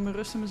gewoon veel meer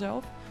rust in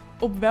mezelf.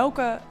 Op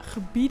welke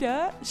gebieden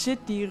zit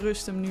die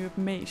rust hem nu het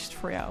meest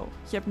voor jou?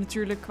 Je hebt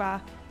natuurlijk qua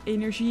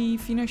energie,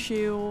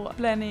 financieel,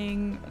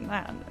 planning,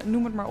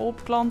 noem het maar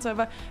op, klanten.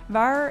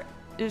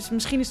 Dus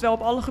misschien is het wel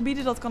op alle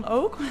gebieden, dat kan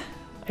ook.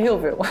 Heel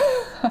veel.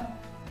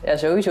 Ja,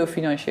 sowieso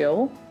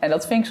financieel. En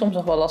dat vind ik soms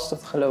nog wel lastig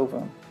te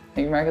geloven.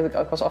 Ik merk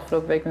dat ik was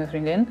afgelopen week met een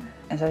vriendin.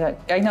 En zij zei,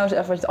 kijk nou eens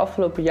even wat je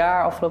het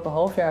afgelopen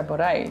half jaar hebt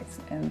bereikt.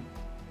 En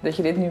dat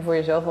je dit nu voor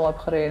jezelf al hebt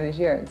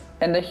gerealiseerd.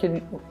 En dat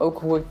je ook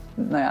hoe ik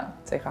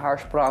tegen haar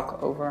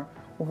sprak over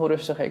hoeveel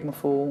rustiger ik me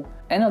voel.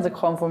 En dat ik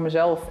gewoon voor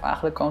mezelf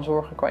eigenlijk kan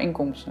zorgen qua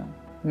inkomsten.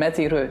 Met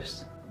die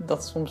rust.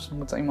 Dat soms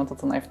moet iemand dat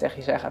dan even tegen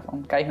je zeggen.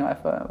 Van kijk nou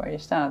even waar je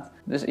staat.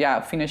 Dus ja,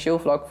 op financieel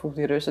vlak voel ik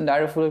die rust. En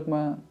daardoor voel ik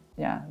me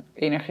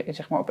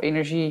op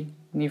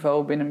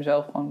energieniveau binnen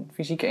mezelf. Gewoon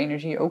fysieke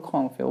energie ook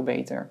gewoon veel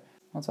beter.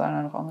 Wat waren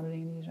er nog andere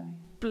dingen die je zei?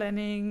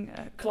 Planning,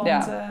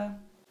 klanten. Ja.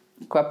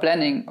 Qua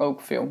planning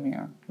ook veel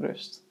meer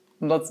rust.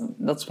 Dat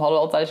hadden we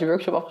al tijdens de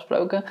workshop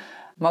afgesproken.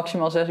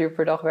 Maximaal 6 uur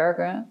per dag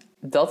werken.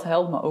 Dat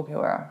helpt me ook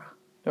heel erg.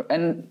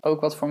 En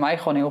ook wat voor mij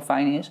gewoon heel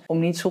fijn is. Om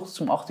niet 's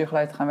ochtends om 8 uur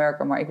gelijk te gaan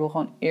werken. Maar ik wil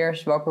gewoon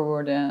eerst wakker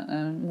worden.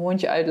 Een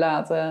hondje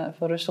uitlaten.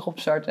 Even rustig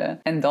opstarten.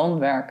 En dan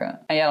werken.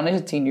 En ja, dan is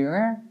het 10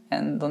 uur.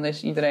 En dan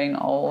is iedereen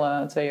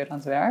al 2 uur aan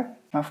het werk.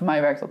 Maar voor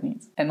mij werkt dat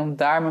niet. En om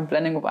daar mijn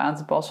planning op aan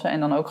te passen. En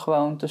dan ook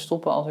gewoon te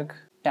stoppen als het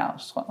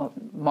gewoon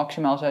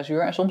maximaal 6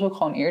 uur. En soms ook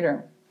gewoon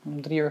eerder.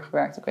 Om 3 uur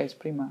gewerkt. Oké, het is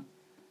prima.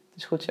 Het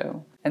is goed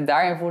zo. En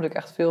daarin voelde ik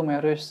echt veel meer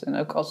rust. En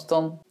ook als het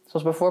dan,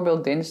 zoals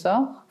bijvoorbeeld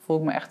dinsdag, voel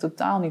ik me echt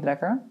totaal niet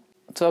lekker.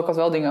 Terwijl ik had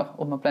wel dingen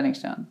op mijn planning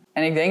staan.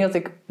 En ik denk dat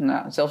ik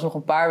zelfs nog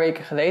een paar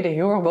weken geleden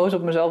heel erg boos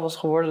op mezelf was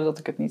geworden. Dat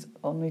ik het niet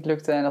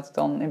lukte en dat ik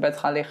dan in bed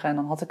ga liggen. En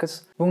dan had ik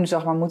het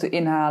woensdag maar moeten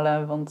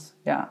inhalen. Want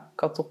ja, ik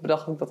had toch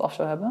bedacht dat ik dat af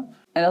zou hebben.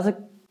 En dat ik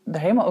er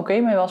helemaal oké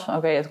mee was van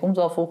oké, het komt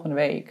wel volgende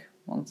week.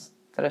 Want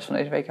de rest van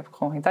deze week heb ik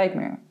gewoon geen tijd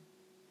meer.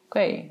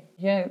 Oké,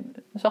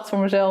 zacht voor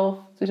mezelf.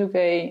 Het is oké.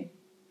 Je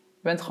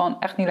bent gewoon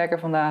echt niet lekker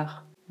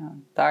vandaag. Ja,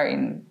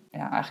 daarin,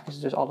 eigenlijk is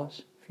het dus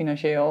alles.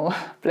 Financieel,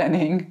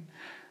 planning,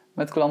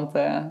 met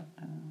klanten,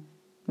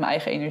 mijn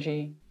eigen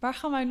energie. Waar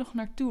gaan wij nog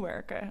naartoe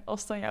werken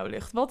als het aan jou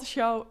ligt? Wat is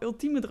jouw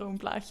ultieme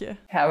droomplaatje?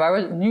 Ja, waar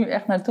we nu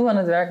echt naartoe aan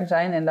het werken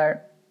zijn en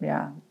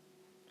daar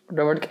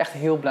word ik echt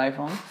heel blij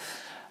van.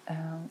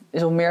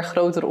 Is om meer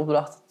grotere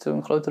opdrachten te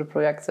doen, grotere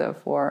projecten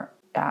voor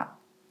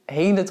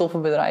hele toffe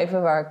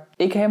bedrijven waar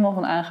ik helemaal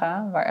van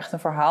aanga, waar echt een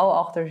verhaal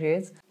achter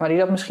zit, maar die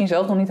dat misschien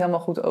zelf nog niet helemaal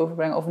goed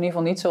overbrengen, of in ieder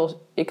geval niet zoals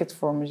ik het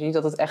voor me zie,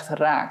 dat het echt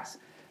raakt.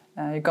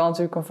 Je kan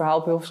natuurlijk een verhaal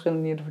op heel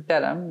verschillende manieren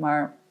vertellen,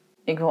 maar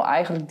ik wil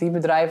eigenlijk die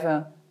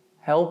bedrijven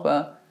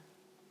helpen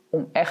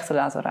om echt te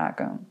laten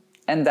raken.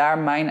 En daar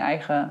mijn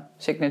eigen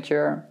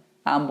signature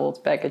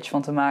aanbod, package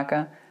van te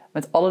maken,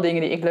 met alle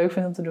dingen die ik leuk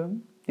vind om te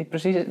doen.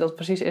 Dat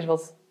precies is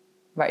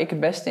waar ik het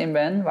beste in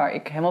ben, waar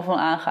ik helemaal van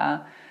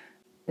aanga.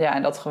 Ja,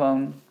 en dat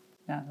gewoon,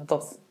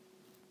 dat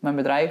mijn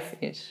bedrijf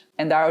is.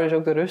 En daar dus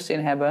ook de rust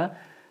in hebben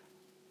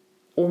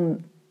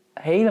om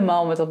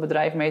helemaal met dat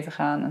bedrijf mee te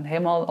gaan en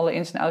helemaal alle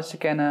ins en outs te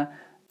kennen.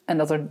 En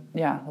dat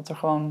er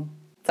gewoon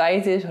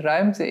tijd is,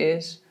 ruimte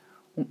is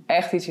om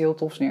echt iets heel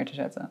tofs neer te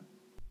zetten.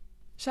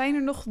 Zijn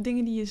er nog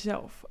dingen die je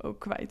zelf ook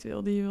kwijt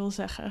wil, die je wil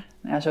zeggen?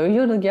 Ja,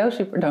 sowieso dat ik jou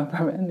super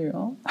dankbaar ben nu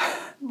al.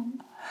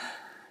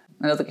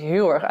 En dat ik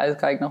heel erg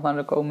uitkijk nog naar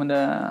de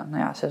komende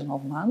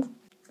 6,5 maand.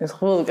 Het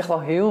gevoel dat ik echt al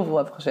heel veel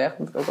heb gezegd.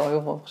 Dat ik ook al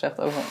heel veel heb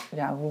gezegd over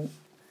hoe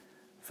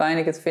fijn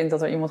ik het vind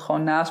dat er iemand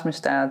gewoon naast me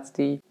staat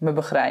die me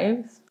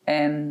begrijpt.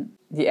 En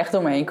die echt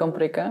door me heen kan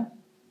prikken.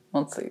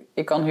 Want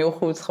ik kan heel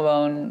goed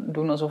gewoon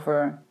doen alsof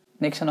er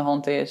niks aan de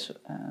hand is.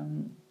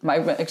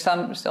 Maar ik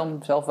stel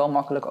mezelf wel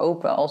makkelijk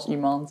open als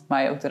iemand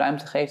mij ook de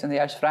ruimte geeft en de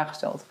juiste vragen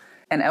stelt.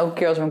 En elke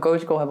keer als we een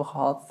coachcall hebben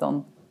gehad,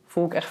 dan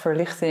voel ik echt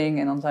verlichting.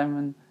 En dan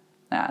zijn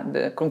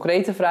de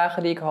concrete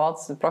vragen die ik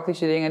had, de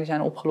praktische dingen, die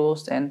zijn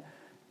opgelost. En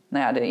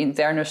de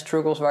interne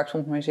struggles waar ik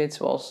soms mee zit,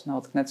 zoals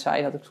wat ik net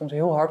zei, dat ik soms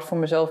heel hard voor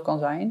mezelf kan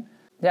zijn.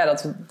 Ja,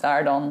 dat we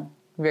daar dan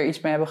weer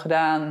iets mee hebben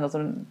gedaan en dat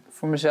er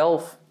voor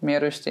mezelf meer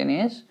rust in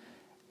is.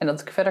 En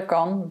dat ik verder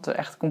kan, dat we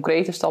echt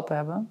concrete stappen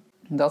hebben.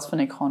 Dat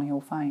vind ik gewoon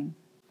heel fijn.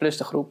 Plus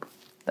de groep.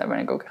 Daar ben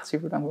ik ook echt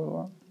super dankbaar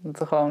voor. Dat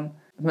we gewoon,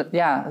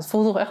 het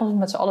voelt toch echt alsof we het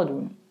met z'n allen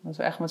doen. Dat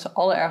we echt met z'n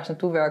allen ergens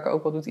naartoe werken.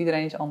 Ook al doet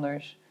iedereen iets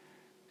anders.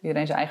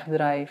 Iedereen zijn eigen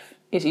bedrijf.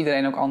 Is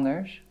iedereen ook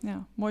anders.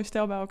 Ja, mooi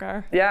stel bij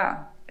elkaar.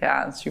 Ja,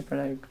 dat is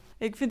superleuk.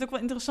 Ik vind het ook wel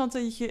interessant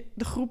dat je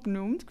de groep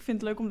noemt. Ik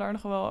vind het leuk om daar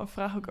nog wel een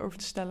vraag ook over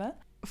te stellen.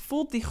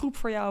 Voelt die groep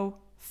voor jou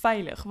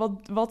veilig?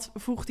 Wat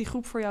voegt die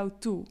groep voor jou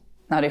toe?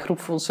 Nou, die groep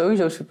voelt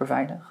sowieso super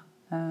veilig.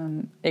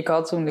 Ik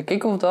had toen de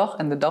kick-off dag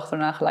en de dag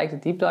daarna gelijk de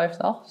deep dive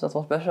dag. Dus dat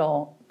was best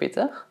wel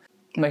pittig.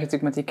 Omdat je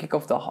natuurlijk met die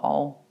kick-off dag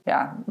al...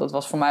 Ja, dat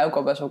was voor mij ook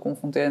al best wel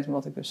confronterend.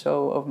 Omdat ik dus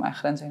zo over mijn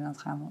grenzen heen aan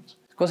het gaan was.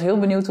 Dus ik was heel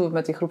benieuwd hoe het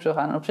met die groep zou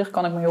gaan. En op zich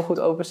kan ik me heel goed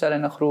openstellen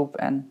in een groep.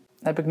 En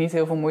daar heb ik niet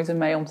heel veel moeite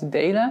mee om te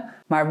delen.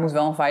 Maar het moet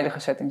wel een veilige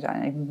setting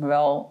zijn. Ik moet me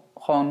wel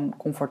gewoon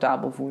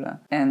comfortabel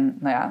voelen.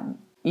 En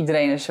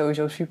iedereen is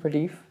sowieso super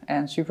lief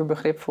en super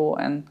begripvol.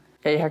 En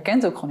je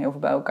herkent ook gewoon heel veel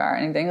bij elkaar.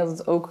 En ik denk dat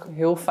het ook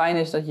heel fijn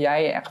is dat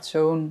jij echt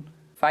zo'n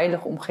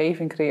veilige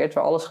omgeving creëert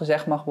waar alles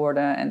gezegd mag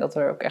worden. En dat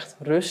er ook echt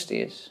rust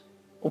is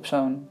op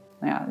zo'n,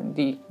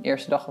 die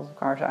eerste dag dat we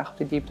elkaar zagen op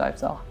die deep dive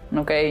dag. En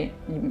oké,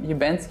 je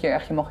bent hier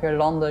echt, je mag hier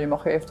landen, je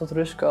mag hier even tot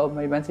rust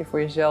komen. Je bent hier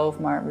voor jezelf,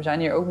 maar we zijn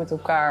hier ook met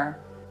elkaar.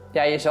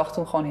 Ja, je zag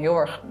toen gewoon heel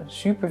erg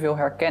superveel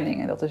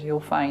herkenning. En dat is heel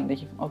fijn. Dat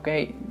je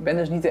ik ben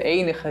dus niet de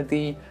enige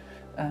die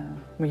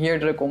me hier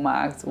druk om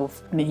maakt.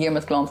 Of die hier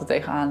met klanten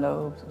tegenaan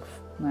loopt. Of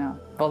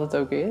wat het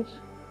ook is.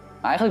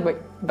 Maar eigenlijk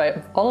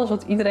bij alles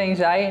wat iedereen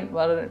zei,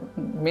 waren er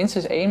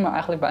minstens 1, maar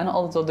eigenlijk bijna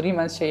altijd wel 3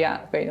 mensen die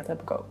zeiden, dat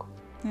heb ik ook.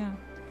 Ja.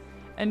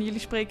 En jullie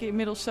spreken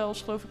inmiddels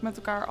zelfs, geloof ik, met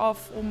elkaar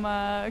af om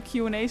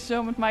Q&A's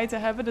zo met mij te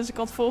hebben. Dus ik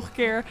had vorige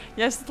keer,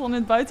 jij zit al in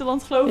het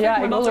buitenland, geloof ik. Ja,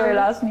 maar ik was er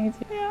helaas niet.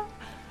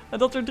 Ja.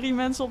 Dat er 3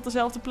 mensen op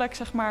dezelfde plek,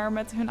 zeg maar,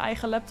 met hun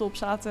eigen laptop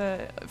zaten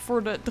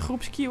voor de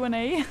groeps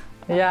Q&A.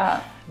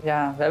 Ja,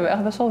 we hebben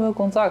echt best wel veel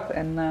contact.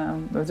 En we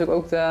hebben natuurlijk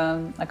ook de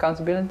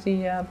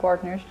accountability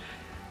partners.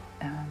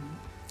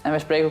 En we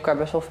spreken elkaar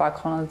best wel vaak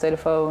gewoon aan de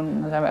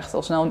telefoon. Dan zijn we echt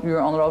al snel 1 uur,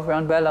 1,5 uur aan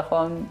het bellen.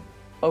 Gewoon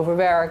over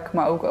werk,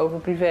 maar ook over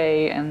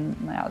privé. En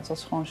dat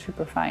was gewoon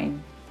super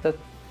fijn.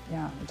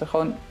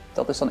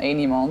 Dat is dan 1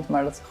 iemand,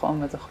 maar dat gewoon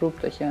met een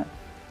groep, dat je,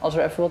 als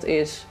er even wat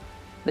is,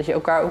 dat je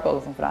elkaar ook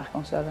altijd een vraag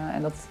kan stellen.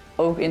 En dat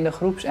ook in de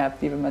groepsapp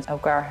die we met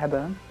elkaar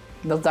hebben,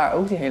 dat daar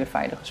ook die hele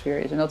veilige sfeer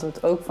is. En dat we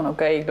het ook van,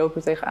 ik loop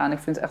er tegenaan, ik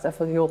vind het echt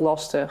even heel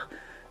lastig.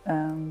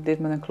 Dit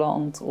met een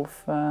klant.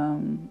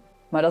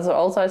 Maar dat er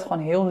altijd gewoon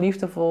heel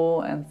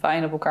liefdevol en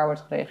fijn op elkaar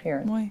wordt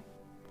gereageerd. Mooi.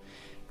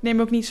 Ik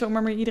neem ook niet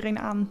zomaar meer iedereen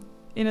aan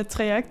in het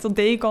traject. Dat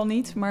deed ik al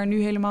niet, maar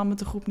nu helemaal met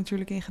de groep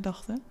natuurlijk in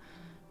gedachten.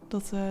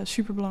 Dat is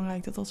super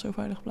belangrijk dat dat zo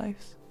veilig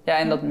blijft. Ja,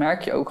 en dat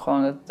merk je ook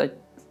gewoon, dat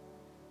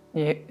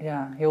je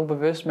heel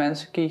bewust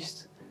mensen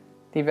kiest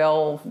die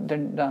wel, ik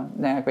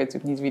weet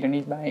natuurlijk niet wie er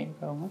niet bij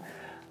komen,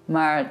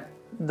 maar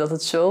dat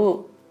het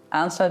zo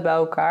aansluit bij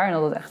elkaar en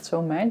dat het echt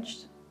zo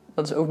matcht,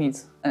 dat is ook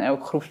niet in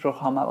elk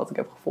groepsprogramma wat ik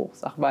heb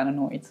gevolgd, eigenlijk bijna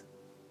nooit.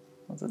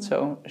 Dat het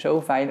zo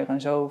veilig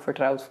en zo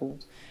vertrouwd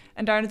voelt.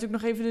 En daar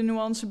natuurlijk nog even de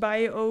nuance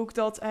bij ook,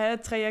 dat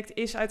het traject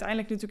is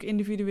uiteindelijk natuurlijk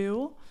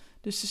individueel.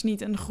 Dus het is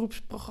niet een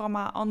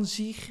groepsprogramma aan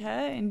zich,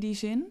 in die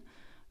zin.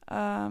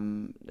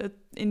 Het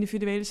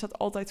individuele staat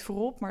altijd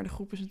voorop, maar de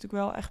groep is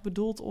natuurlijk wel echt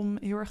bedoeld om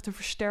heel erg te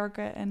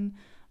versterken en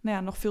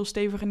nog veel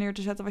steviger neer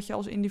te zetten wat je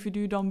als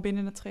individu dan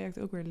binnen het traject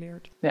ook weer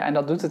leert. Ja, en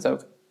dat doet het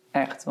ook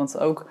echt. Want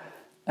ook,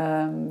 we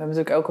hebben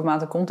natuurlijk elke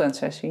maand een content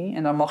sessie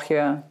en dan mag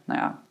je,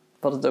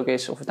 wat het ook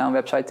is, of het nou een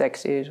website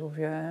tekst is of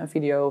je een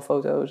video,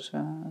 foto's,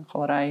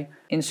 galerij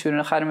insturen,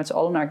 dan ga je er met z'n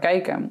allen naar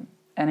kijken.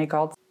 En ik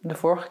had de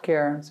vorige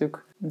keer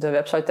natuurlijk de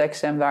website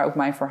teksten en daar ook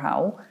mijn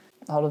verhaal.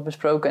 Hadden het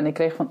besproken en ik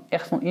kreeg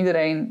van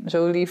iedereen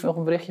zo lief nog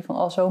een berichtje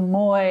van zo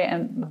mooi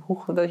en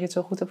dat je het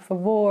zo goed hebt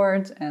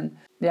verwoord. En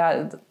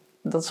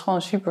dat is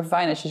gewoon super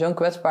fijn als je zo'n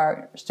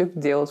kwetsbaar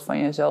stuk deelt van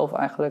jezelf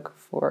eigenlijk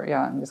voor,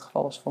 in dit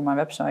geval was het voor mijn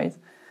website.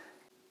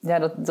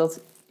 Ja,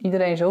 dat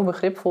iedereen zo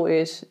begripvol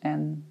is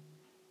en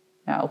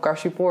elkaar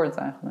support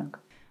eigenlijk.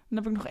 Dan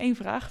heb ik nog 1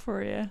 vraag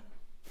voor je.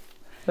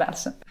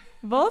 Laatste.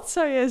 Wat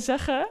zou je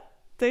zeggen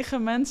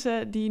tegen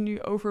mensen die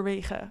nu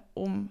overwegen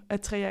om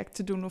het traject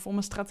te doen of om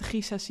een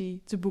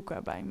strategie-sessie te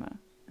boeken bij me?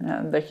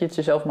 Ja, dat je het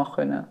jezelf mag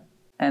gunnen.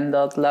 En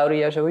dat Laurie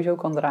jou sowieso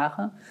kan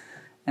dragen.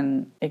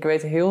 En ik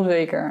weet heel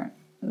zeker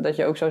dat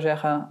je ook zou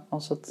zeggen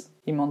als het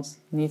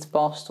iemand niet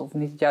past of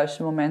niet het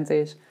juiste moment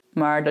is.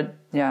 Maar dat,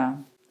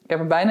 ja, ik heb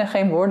er bijna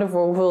geen woorden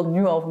voor hoeveel het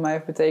nu al voor mij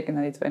heeft betekend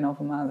na die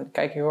 2,5 maanden. Ik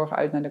kijk heel erg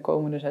uit naar de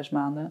komende 6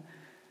 maanden.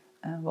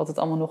 Wat het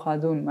allemaal nog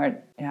gaat doen.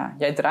 Maar ja,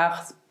 jij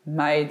draagt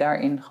mij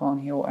daarin gewoon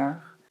heel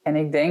erg. En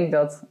ik denk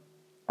dat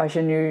als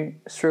je nu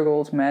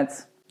struggelt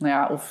met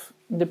of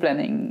de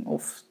planning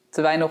of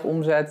te weinig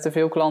omzet, te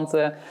veel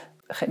klanten,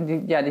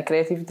 die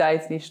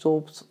creativiteit die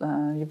stopt,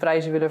 je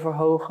prijzen willen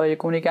verhogen, je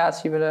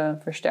communicatie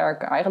willen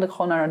versterken, eigenlijk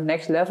gewoon naar het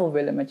next level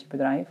willen met je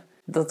bedrijf.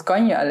 Dat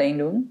kan je alleen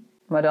doen,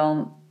 maar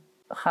dan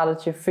gaat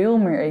het je veel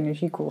meer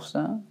energie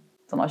kosten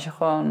dan als je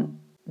gewoon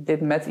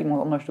dit met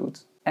iemand anders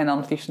doet. En dan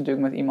het liefst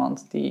natuurlijk met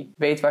iemand die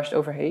weet waar ze het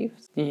over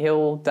heeft, die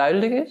heel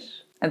duidelijk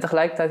is en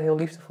tegelijkertijd heel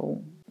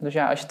liefdevol. Dus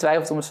ja, als je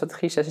twijfelt om een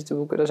strategie-sessie te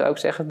boeken, dan zou ik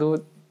zeggen,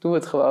 doe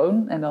het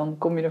gewoon. En dan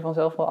kom je er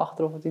vanzelf wel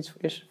achter of het iets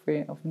is voor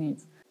je of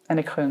niet. En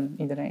ik gun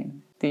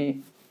iedereen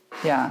die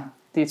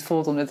het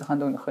voelt om dit te gaan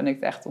doen, gun ik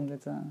het echt om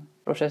dit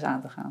proces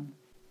aan te gaan.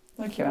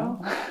 Dankjewel.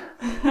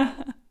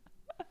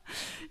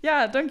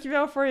 Ja,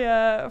 dankjewel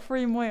voor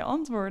je mooie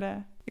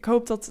antwoorden. Ik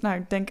hoop dat, ik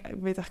weet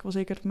eigenlijk wel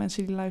zeker dat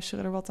mensen die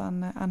luisteren er wat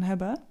aan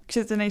hebben. Ik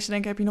zit ineens te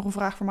denken, heb je nog een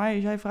vraag voor mij?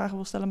 Als jij vragen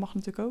wil stellen, mag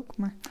natuurlijk ook.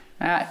 Maar...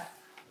 Ja,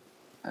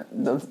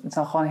 dat is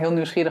dan gewoon heel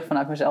nieuwsgierig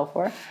vanuit mezelf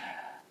hoor.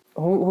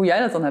 Hoe jij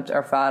dat dan hebt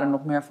ervaren,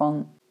 nog meer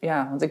van...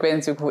 Ja, want ik weet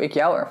natuurlijk hoe ik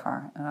jou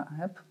ervaren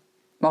heb.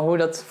 Maar hoe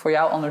dat voor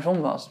jou andersom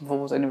was.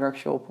 Bijvoorbeeld in een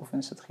workshop of in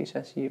een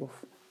strategie-sessie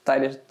of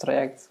tijdens het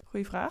traject.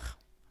 Goeie vraag.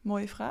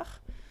 Mooie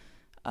vraag.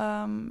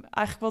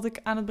 Eigenlijk wat ik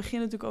aan het begin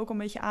natuurlijk ook een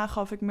beetje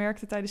aangaf. Ik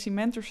merkte tijdens die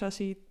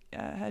mentorsessie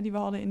die we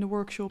hadden in de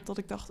workshop, dat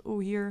ik dacht,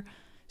 hier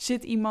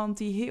zit iemand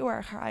die heel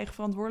erg haar eigen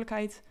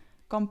verantwoordelijkheid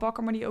kan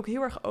pakken, maar die ook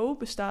heel erg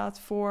open staat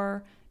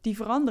voor die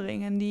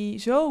verandering en die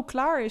zo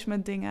klaar is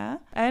met dingen.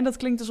 En dat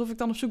klinkt alsof ik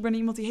dan op zoek ben naar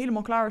iemand die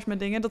helemaal klaar is met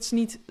dingen.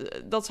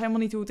 Dat is helemaal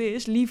niet hoe het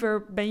is.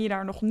 Liever ben je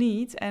daar nog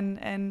niet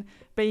en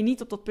ben je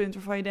niet op dat punt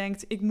waarvan je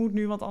denkt, ik moet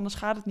nu, want anders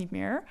gaat het niet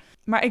meer.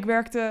 Maar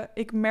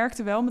ik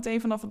merkte wel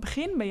meteen vanaf het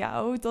begin bij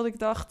jou dat ik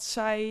dacht,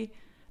 zij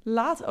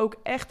laat ook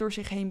echt door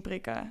zich heen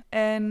prikken.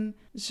 En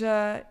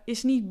ze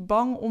is niet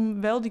bang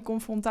om wel die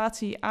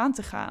confrontatie aan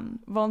te gaan.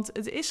 Want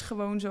het is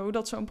gewoon zo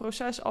dat zo'n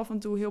proces af en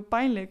toe heel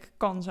pijnlijk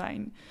kan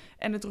zijn.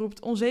 En het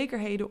roept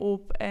onzekerheden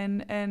op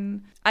en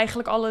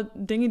eigenlijk alle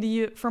dingen die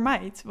je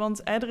vermijdt.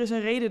 Want er is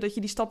een reden dat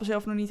je die stappen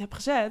zelf nog niet hebt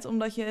gezet,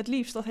 omdat je het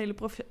liefst dat hele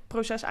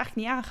proces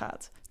eigenlijk niet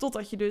aangaat.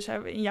 Totdat je dus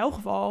in jouw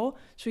geval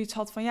zoiets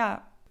had van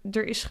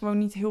er is gewoon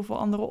niet heel veel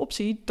andere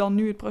optie dan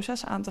nu het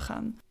proces aan te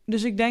gaan.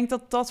 Dus ik denk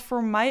dat dat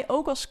voor mij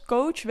ook als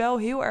coach wel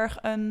heel erg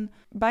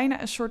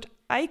bijna een soort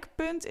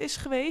eikpunt is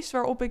geweest,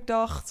 waarop ik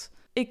dacht,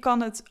 ik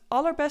kan het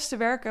allerbeste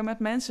werken met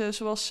mensen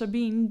zoals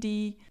Sabine,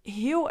 die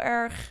heel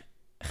erg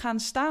gaan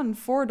staan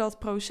voor dat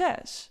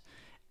proces.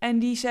 En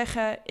die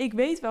zeggen, ik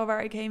weet wel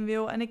waar ik heen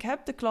wil en ik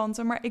heb de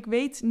klanten, maar ik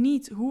weet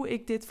niet hoe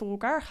ik dit voor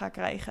elkaar ga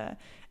krijgen.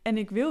 En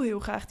ik wil heel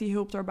graag die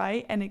hulp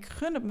daarbij en ik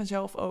gun het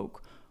mezelf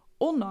ook.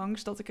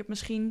 Ondanks dat ik het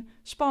misschien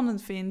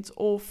spannend vind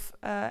of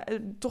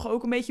toch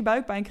ook een beetje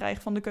buikpijn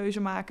krijg van de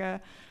keuze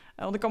maken.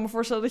 Want ik kan me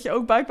voorstellen dat je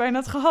ook buikpijn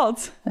had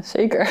gehad.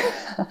 Zeker,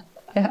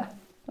 ja.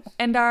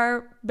 En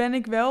daar ben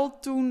ik wel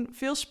toen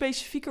veel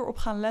specifieker op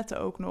gaan letten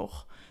ook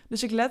nog.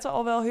 Dus ik lette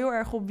al wel heel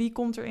erg op wie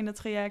komt er in het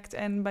traject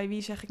en bij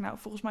wie zeg ik,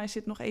 volgens mij is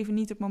dit nog even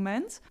niet het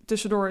moment.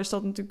 Tussendoor is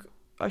dat natuurlijk,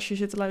 als je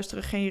zit te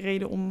luisteren, geen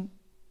reden om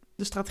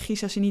de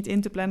strategie-sessie niet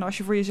in te plannen als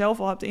je voor jezelf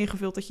al hebt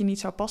ingevuld dat je niet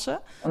zou passen.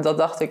 Want dat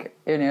dacht ik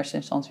in eerste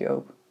instantie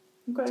ook.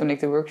 Okay. Toen ik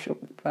de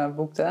workshop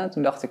boekte,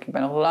 toen dacht ik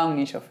ben nog lang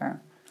niet zo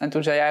ver. En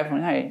toen zei jij van,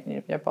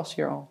 jij past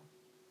hier al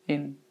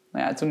in.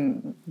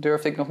 Toen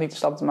durfde ik nog niet de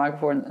stap te maken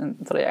voor een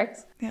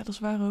traject. Ja, dat is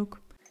waar ook.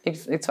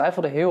 Ik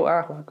twijfelde heel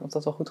erg of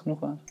dat wel goed genoeg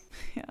was.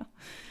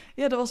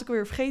 Ja, dat was ik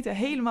weer vergeten.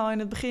 Helemaal in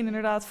het begin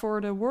inderdaad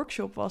voor de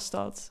workshop was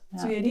dat.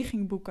 Toen jij die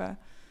ging boeken.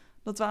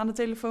 Dat we aan de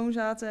telefoon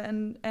zaten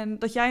en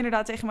dat jij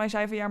inderdaad tegen mij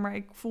zei van, maar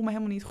ik voel me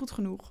helemaal niet goed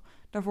genoeg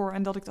daarvoor.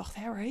 En dat ik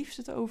dacht, waar heeft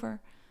ze het over?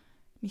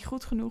 Niet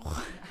goed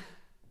genoeg.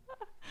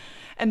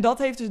 En dat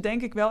heeft dus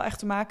denk ik wel echt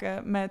te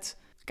maken met,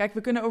 kijk,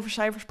 we kunnen over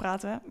cijfers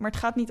praten, maar het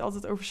gaat niet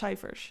altijd over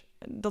cijfers.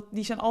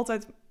 Die zijn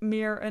altijd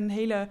meer een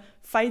hele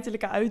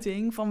feitelijke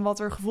uiting van wat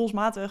er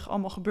gevoelsmatig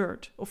allemaal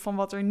gebeurt. Of van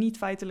wat er niet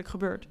feitelijk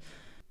gebeurt.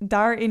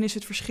 Daarin is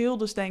het verschil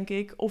dus, denk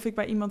ik, of ik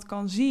bij iemand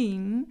kan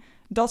zien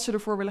dat ze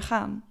ervoor willen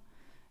gaan.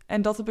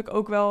 En dat heb ik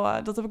ook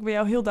wel, dat heb ik bij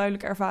jou heel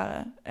duidelijk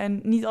ervaren. En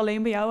niet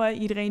alleen bij jou,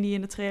 iedereen die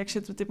in het traject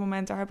zit op dit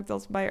moment, daar heb ik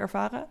dat bij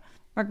ervaren.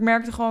 Maar ik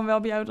merkte gewoon wel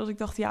bij jou dat ik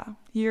dacht,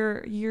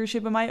 hier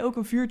zit bij mij ook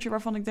een vuurtje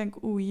waarvan ik denk,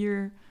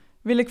 hier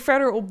wil ik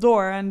verder op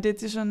door. En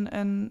dit is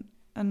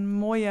een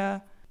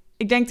mooie...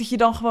 Ik denk dat je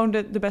dan gewoon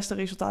de beste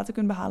resultaten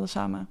kunt behalen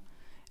samen.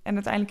 En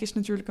uiteindelijk is het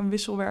natuurlijk een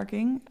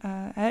wisselwerking.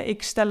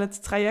 Ik stel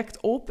het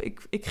traject op,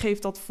 ik geef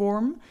dat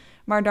vorm.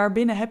 Maar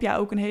daarbinnen heb jij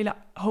ook een hele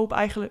hoop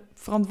eigenlijk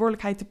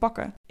verantwoordelijkheid te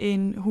pakken.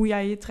 In hoe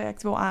jij je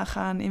traject wil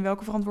aangaan, in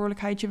welke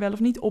verantwoordelijkheid je wel of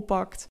niet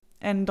oppakt.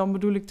 En dan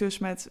bedoel ik dus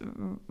met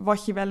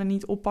wat je wel en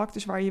niet oppakt,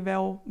 dus waar je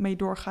wel mee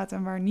doorgaat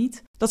en waar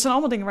niet. Dat zijn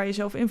allemaal dingen waar je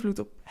zelf invloed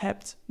op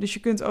hebt. Dus je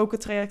kunt ook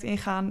het traject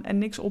ingaan en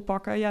niks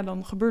oppakken, ja,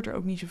 dan gebeurt er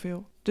ook niet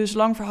zoveel. Dus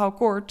lang verhaal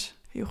kort,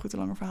 heel goed de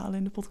lange verhalen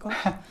in de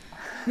podcast.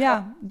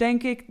 Ja,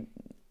 denk ik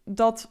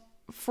dat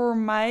voor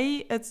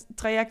mij het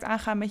traject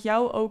aangaan met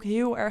jou ook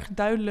heel erg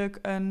duidelijk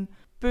een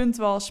punt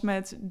was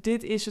met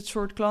dit is het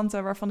soort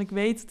klanten waarvan ik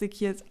weet dat ik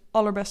je het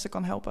allerbeste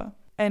kan helpen.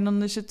 En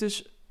dan is het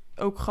dus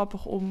ook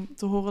grappig om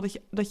te horen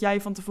dat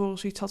jij van tevoren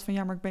zoiets had van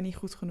ja, maar ik ben niet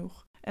goed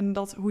genoeg. En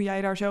dat hoe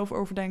jij daar zelf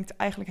over denkt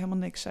eigenlijk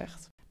helemaal niks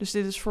zegt. Dus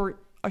dit is voor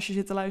als je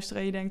zit te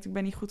luisteren en je denkt ik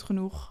ben niet goed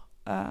genoeg,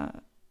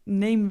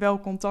 neem wel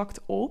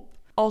contact op.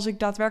 Als ik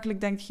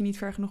daadwerkelijk denk dat je niet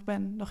ver genoeg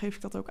bent, dan geef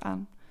ik dat ook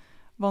aan.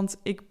 Want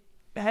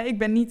ik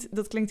ben niet,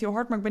 dat klinkt heel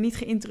hard, maar ik ben niet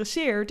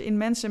geïnteresseerd in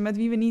mensen met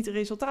wie we niet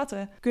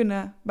resultaten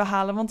kunnen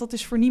behalen. Want dat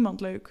is voor niemand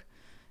leuk.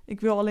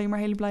 Ik wil alleen maar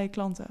hele blije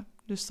klanten.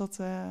 Dus dat,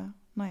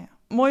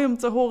 mooi om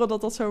te horen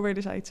dat dat zo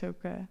wederzijds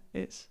ook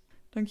is.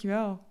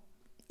 Dankjewel.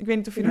 Ik weet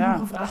niet of je er nog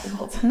een vraag op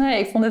had. Nee,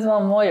 ik vond dit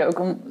wel mooi. Ook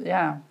om, we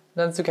hebben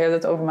natuurlijk heel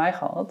het over mij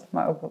gehad.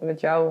 Maar ook wat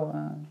jouw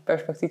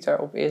perspectief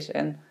daarop is.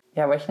 En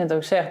ja, wat je net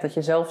ook zegt, dat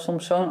je zelf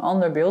soms zo'n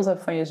ander beeld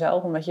hebt van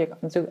jezelf. Omdat je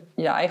natuurlijk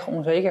je eigen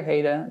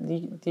onzekerheden,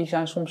 die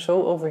zijn soms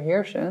zo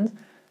overheersend.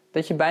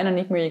 Dat je bijna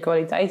niet meer je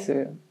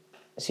kwaliteiten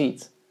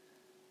ziet.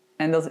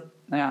 En dat,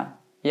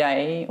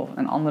 jij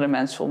en andere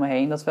mensen om me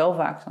heen dat wel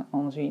vaak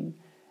kan zien.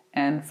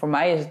 En voor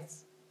mij is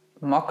het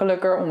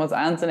makkelijker om het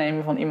aan te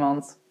nemen van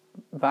iemand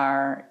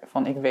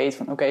waarvan ik weet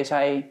van oké,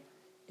 zij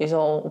is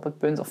al op het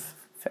punt of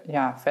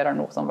verder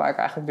nog dan waar ik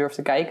eigenlijk durf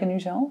te kijken nu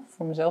zelf.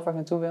 Voor mezelf waar ik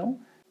naartoe wil.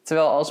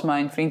 Terwijl als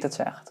mijn vriend het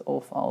zegt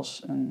of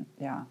als een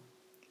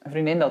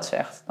vriendin dat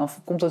zegt, dan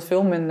komt het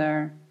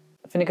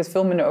vind ik het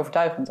veel minder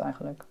overtuigend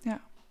eigenlijk. Ja,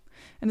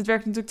 en het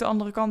werkt natuurlijk de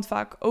andere kant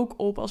vaak ook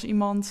op als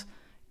iemand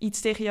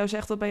iets tegen jou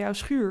zegt dat bij jou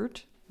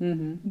schuurt.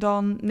 Mm-hmm.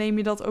 Dan neem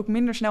je dat ook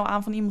minder snel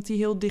aan van iemand die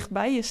heel dicht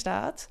bij je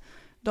staat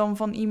dan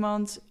van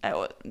iemand,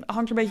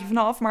 hangt er een beetje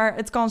vanaf, maar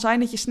het kan zijn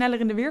dat je sneller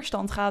in de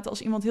weerstand gaat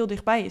als iemand heel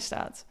dicht bij je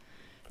staat.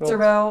 Klopt.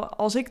 Terwijl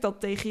als ik dat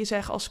tegen je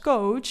zeg als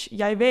coach,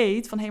 jij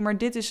weet van maar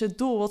dit is het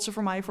doel wat ze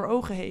voor mij voor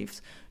ogen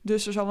heeft.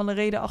 Dus er zal wel een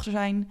reden achter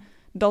zijn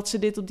dat ze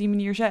dit op die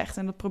manier zegt.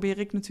 En dat probeer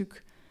ik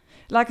natuurlijk.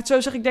 Laat ik het zo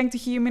zeggen, ik denk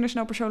dat je je minder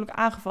snel persoonlijk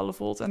aangevallen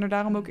voelt en er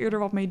daarom ook eerder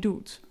wat mee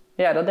doet.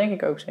 Ja, dat denk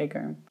ik ook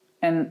zeker.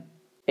 En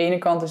de ene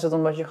kant is dat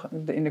omdat je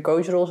in de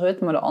coachrol zit,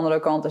 maar de andere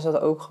kant is dat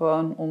ook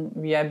gewoon om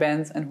wie jij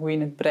bent en hoe je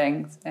het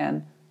brengt.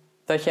 En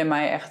dat jij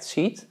mij echt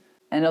ziet.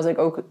 En dat ik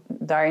ook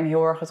daarin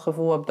heel erg het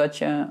gevoel heb dat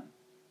je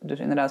dus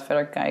inderdaad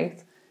verder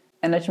kijkt.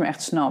 En dat je me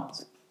echt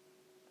snapt.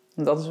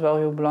 En dat is wel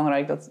heel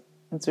belangrijk. Dat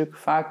natuurlijk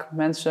vaak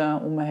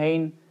mensen om me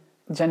heen,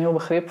 die zijn heel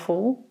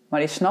begripvol, maar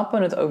die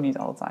snappen het ook niet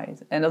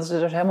altijd. En dat is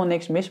dus helemaal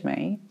niks mis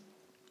mee.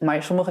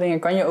 Maar sommige dingen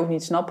kan je ook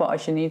niet snappen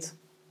als je niet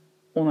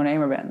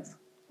ondernemer bent.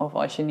 Of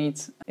als je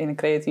niet in een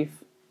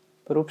creatief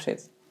beroep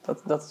zit.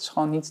 Dat is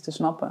gewoon niet te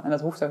snappen. En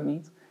dat hoeft ook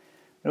niet.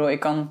 Ik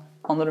kan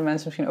andere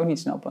mensen misschien ook niet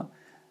snappen.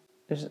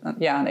 Dus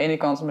aan de ene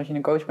kant omdat je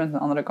een coach bent. Aan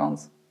de andere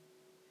kant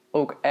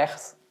ook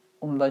echt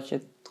omdat je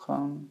het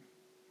gewoon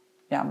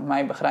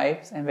mij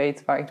begrijpt. En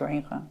weet waar ik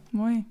doorheen ga.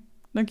 Mooi.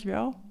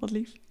 Dankjewel. Wat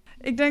lief.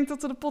 Ik denk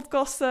dat we de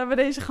podcast bij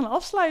deze gaan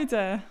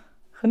afsluiten.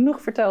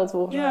 Genoeg verteld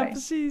volgens mij. Ja,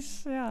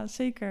 precies. Ja,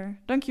 zeker.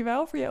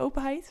 Dankjewel voor je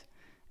openheid.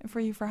 En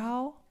voor je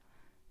verhaal.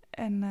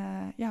 En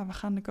we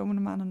gaan de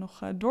komende maanden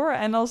nog door.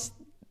 En als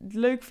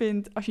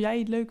jij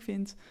het leuk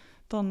vindt,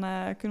 dan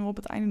kunnen we op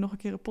het einde nog een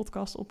keer een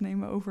podcast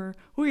opnemen over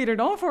hoe je er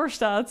dan voor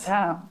staat.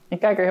 Ja, ik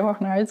kijk er heel erg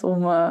naar uit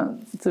om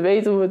te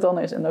weten hoe het dan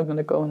is en ook naar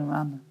de komende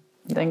maanden.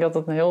 Ik denk dat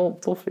het heel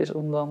tof is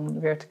om dan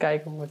weer te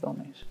kijken hoe het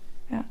dan is.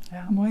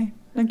 Ja. Mooi.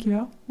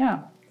 Dankjewel.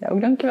 Ja,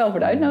 ook dankjewel voor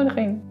de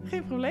uitnodiging.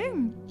 Geen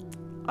probleem.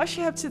 Als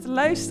je hebt zitten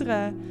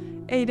luisteren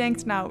en je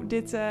denkt,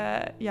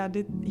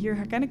 hier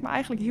herken ik me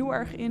eigenlijk heel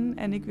erg in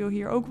en ik wil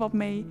hier ook wat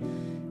mee.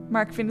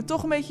 Maar ik vind het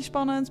toch een beetje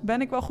spannend.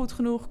 Ben ik wel goed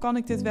genoeg? Kan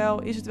ik dit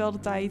wel? Is het wel de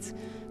tijd?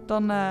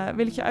 Dan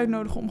wil ik je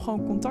uitnodigen om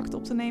gewoon contact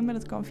op te nemen.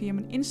 Dat kan via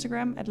mijn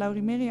Instagram,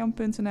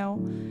 @lauriemiriam.nl.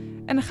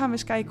 En dan gaan we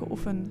eens kijken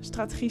of een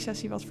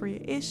strategie-sessie wat voor je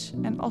is.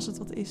 En als het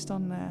wat is,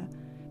 dan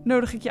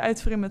nodig ik je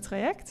uit voor in mijn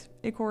traject.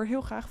 Ik hoor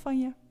heel graag van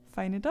je.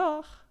 Fijne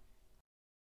dag!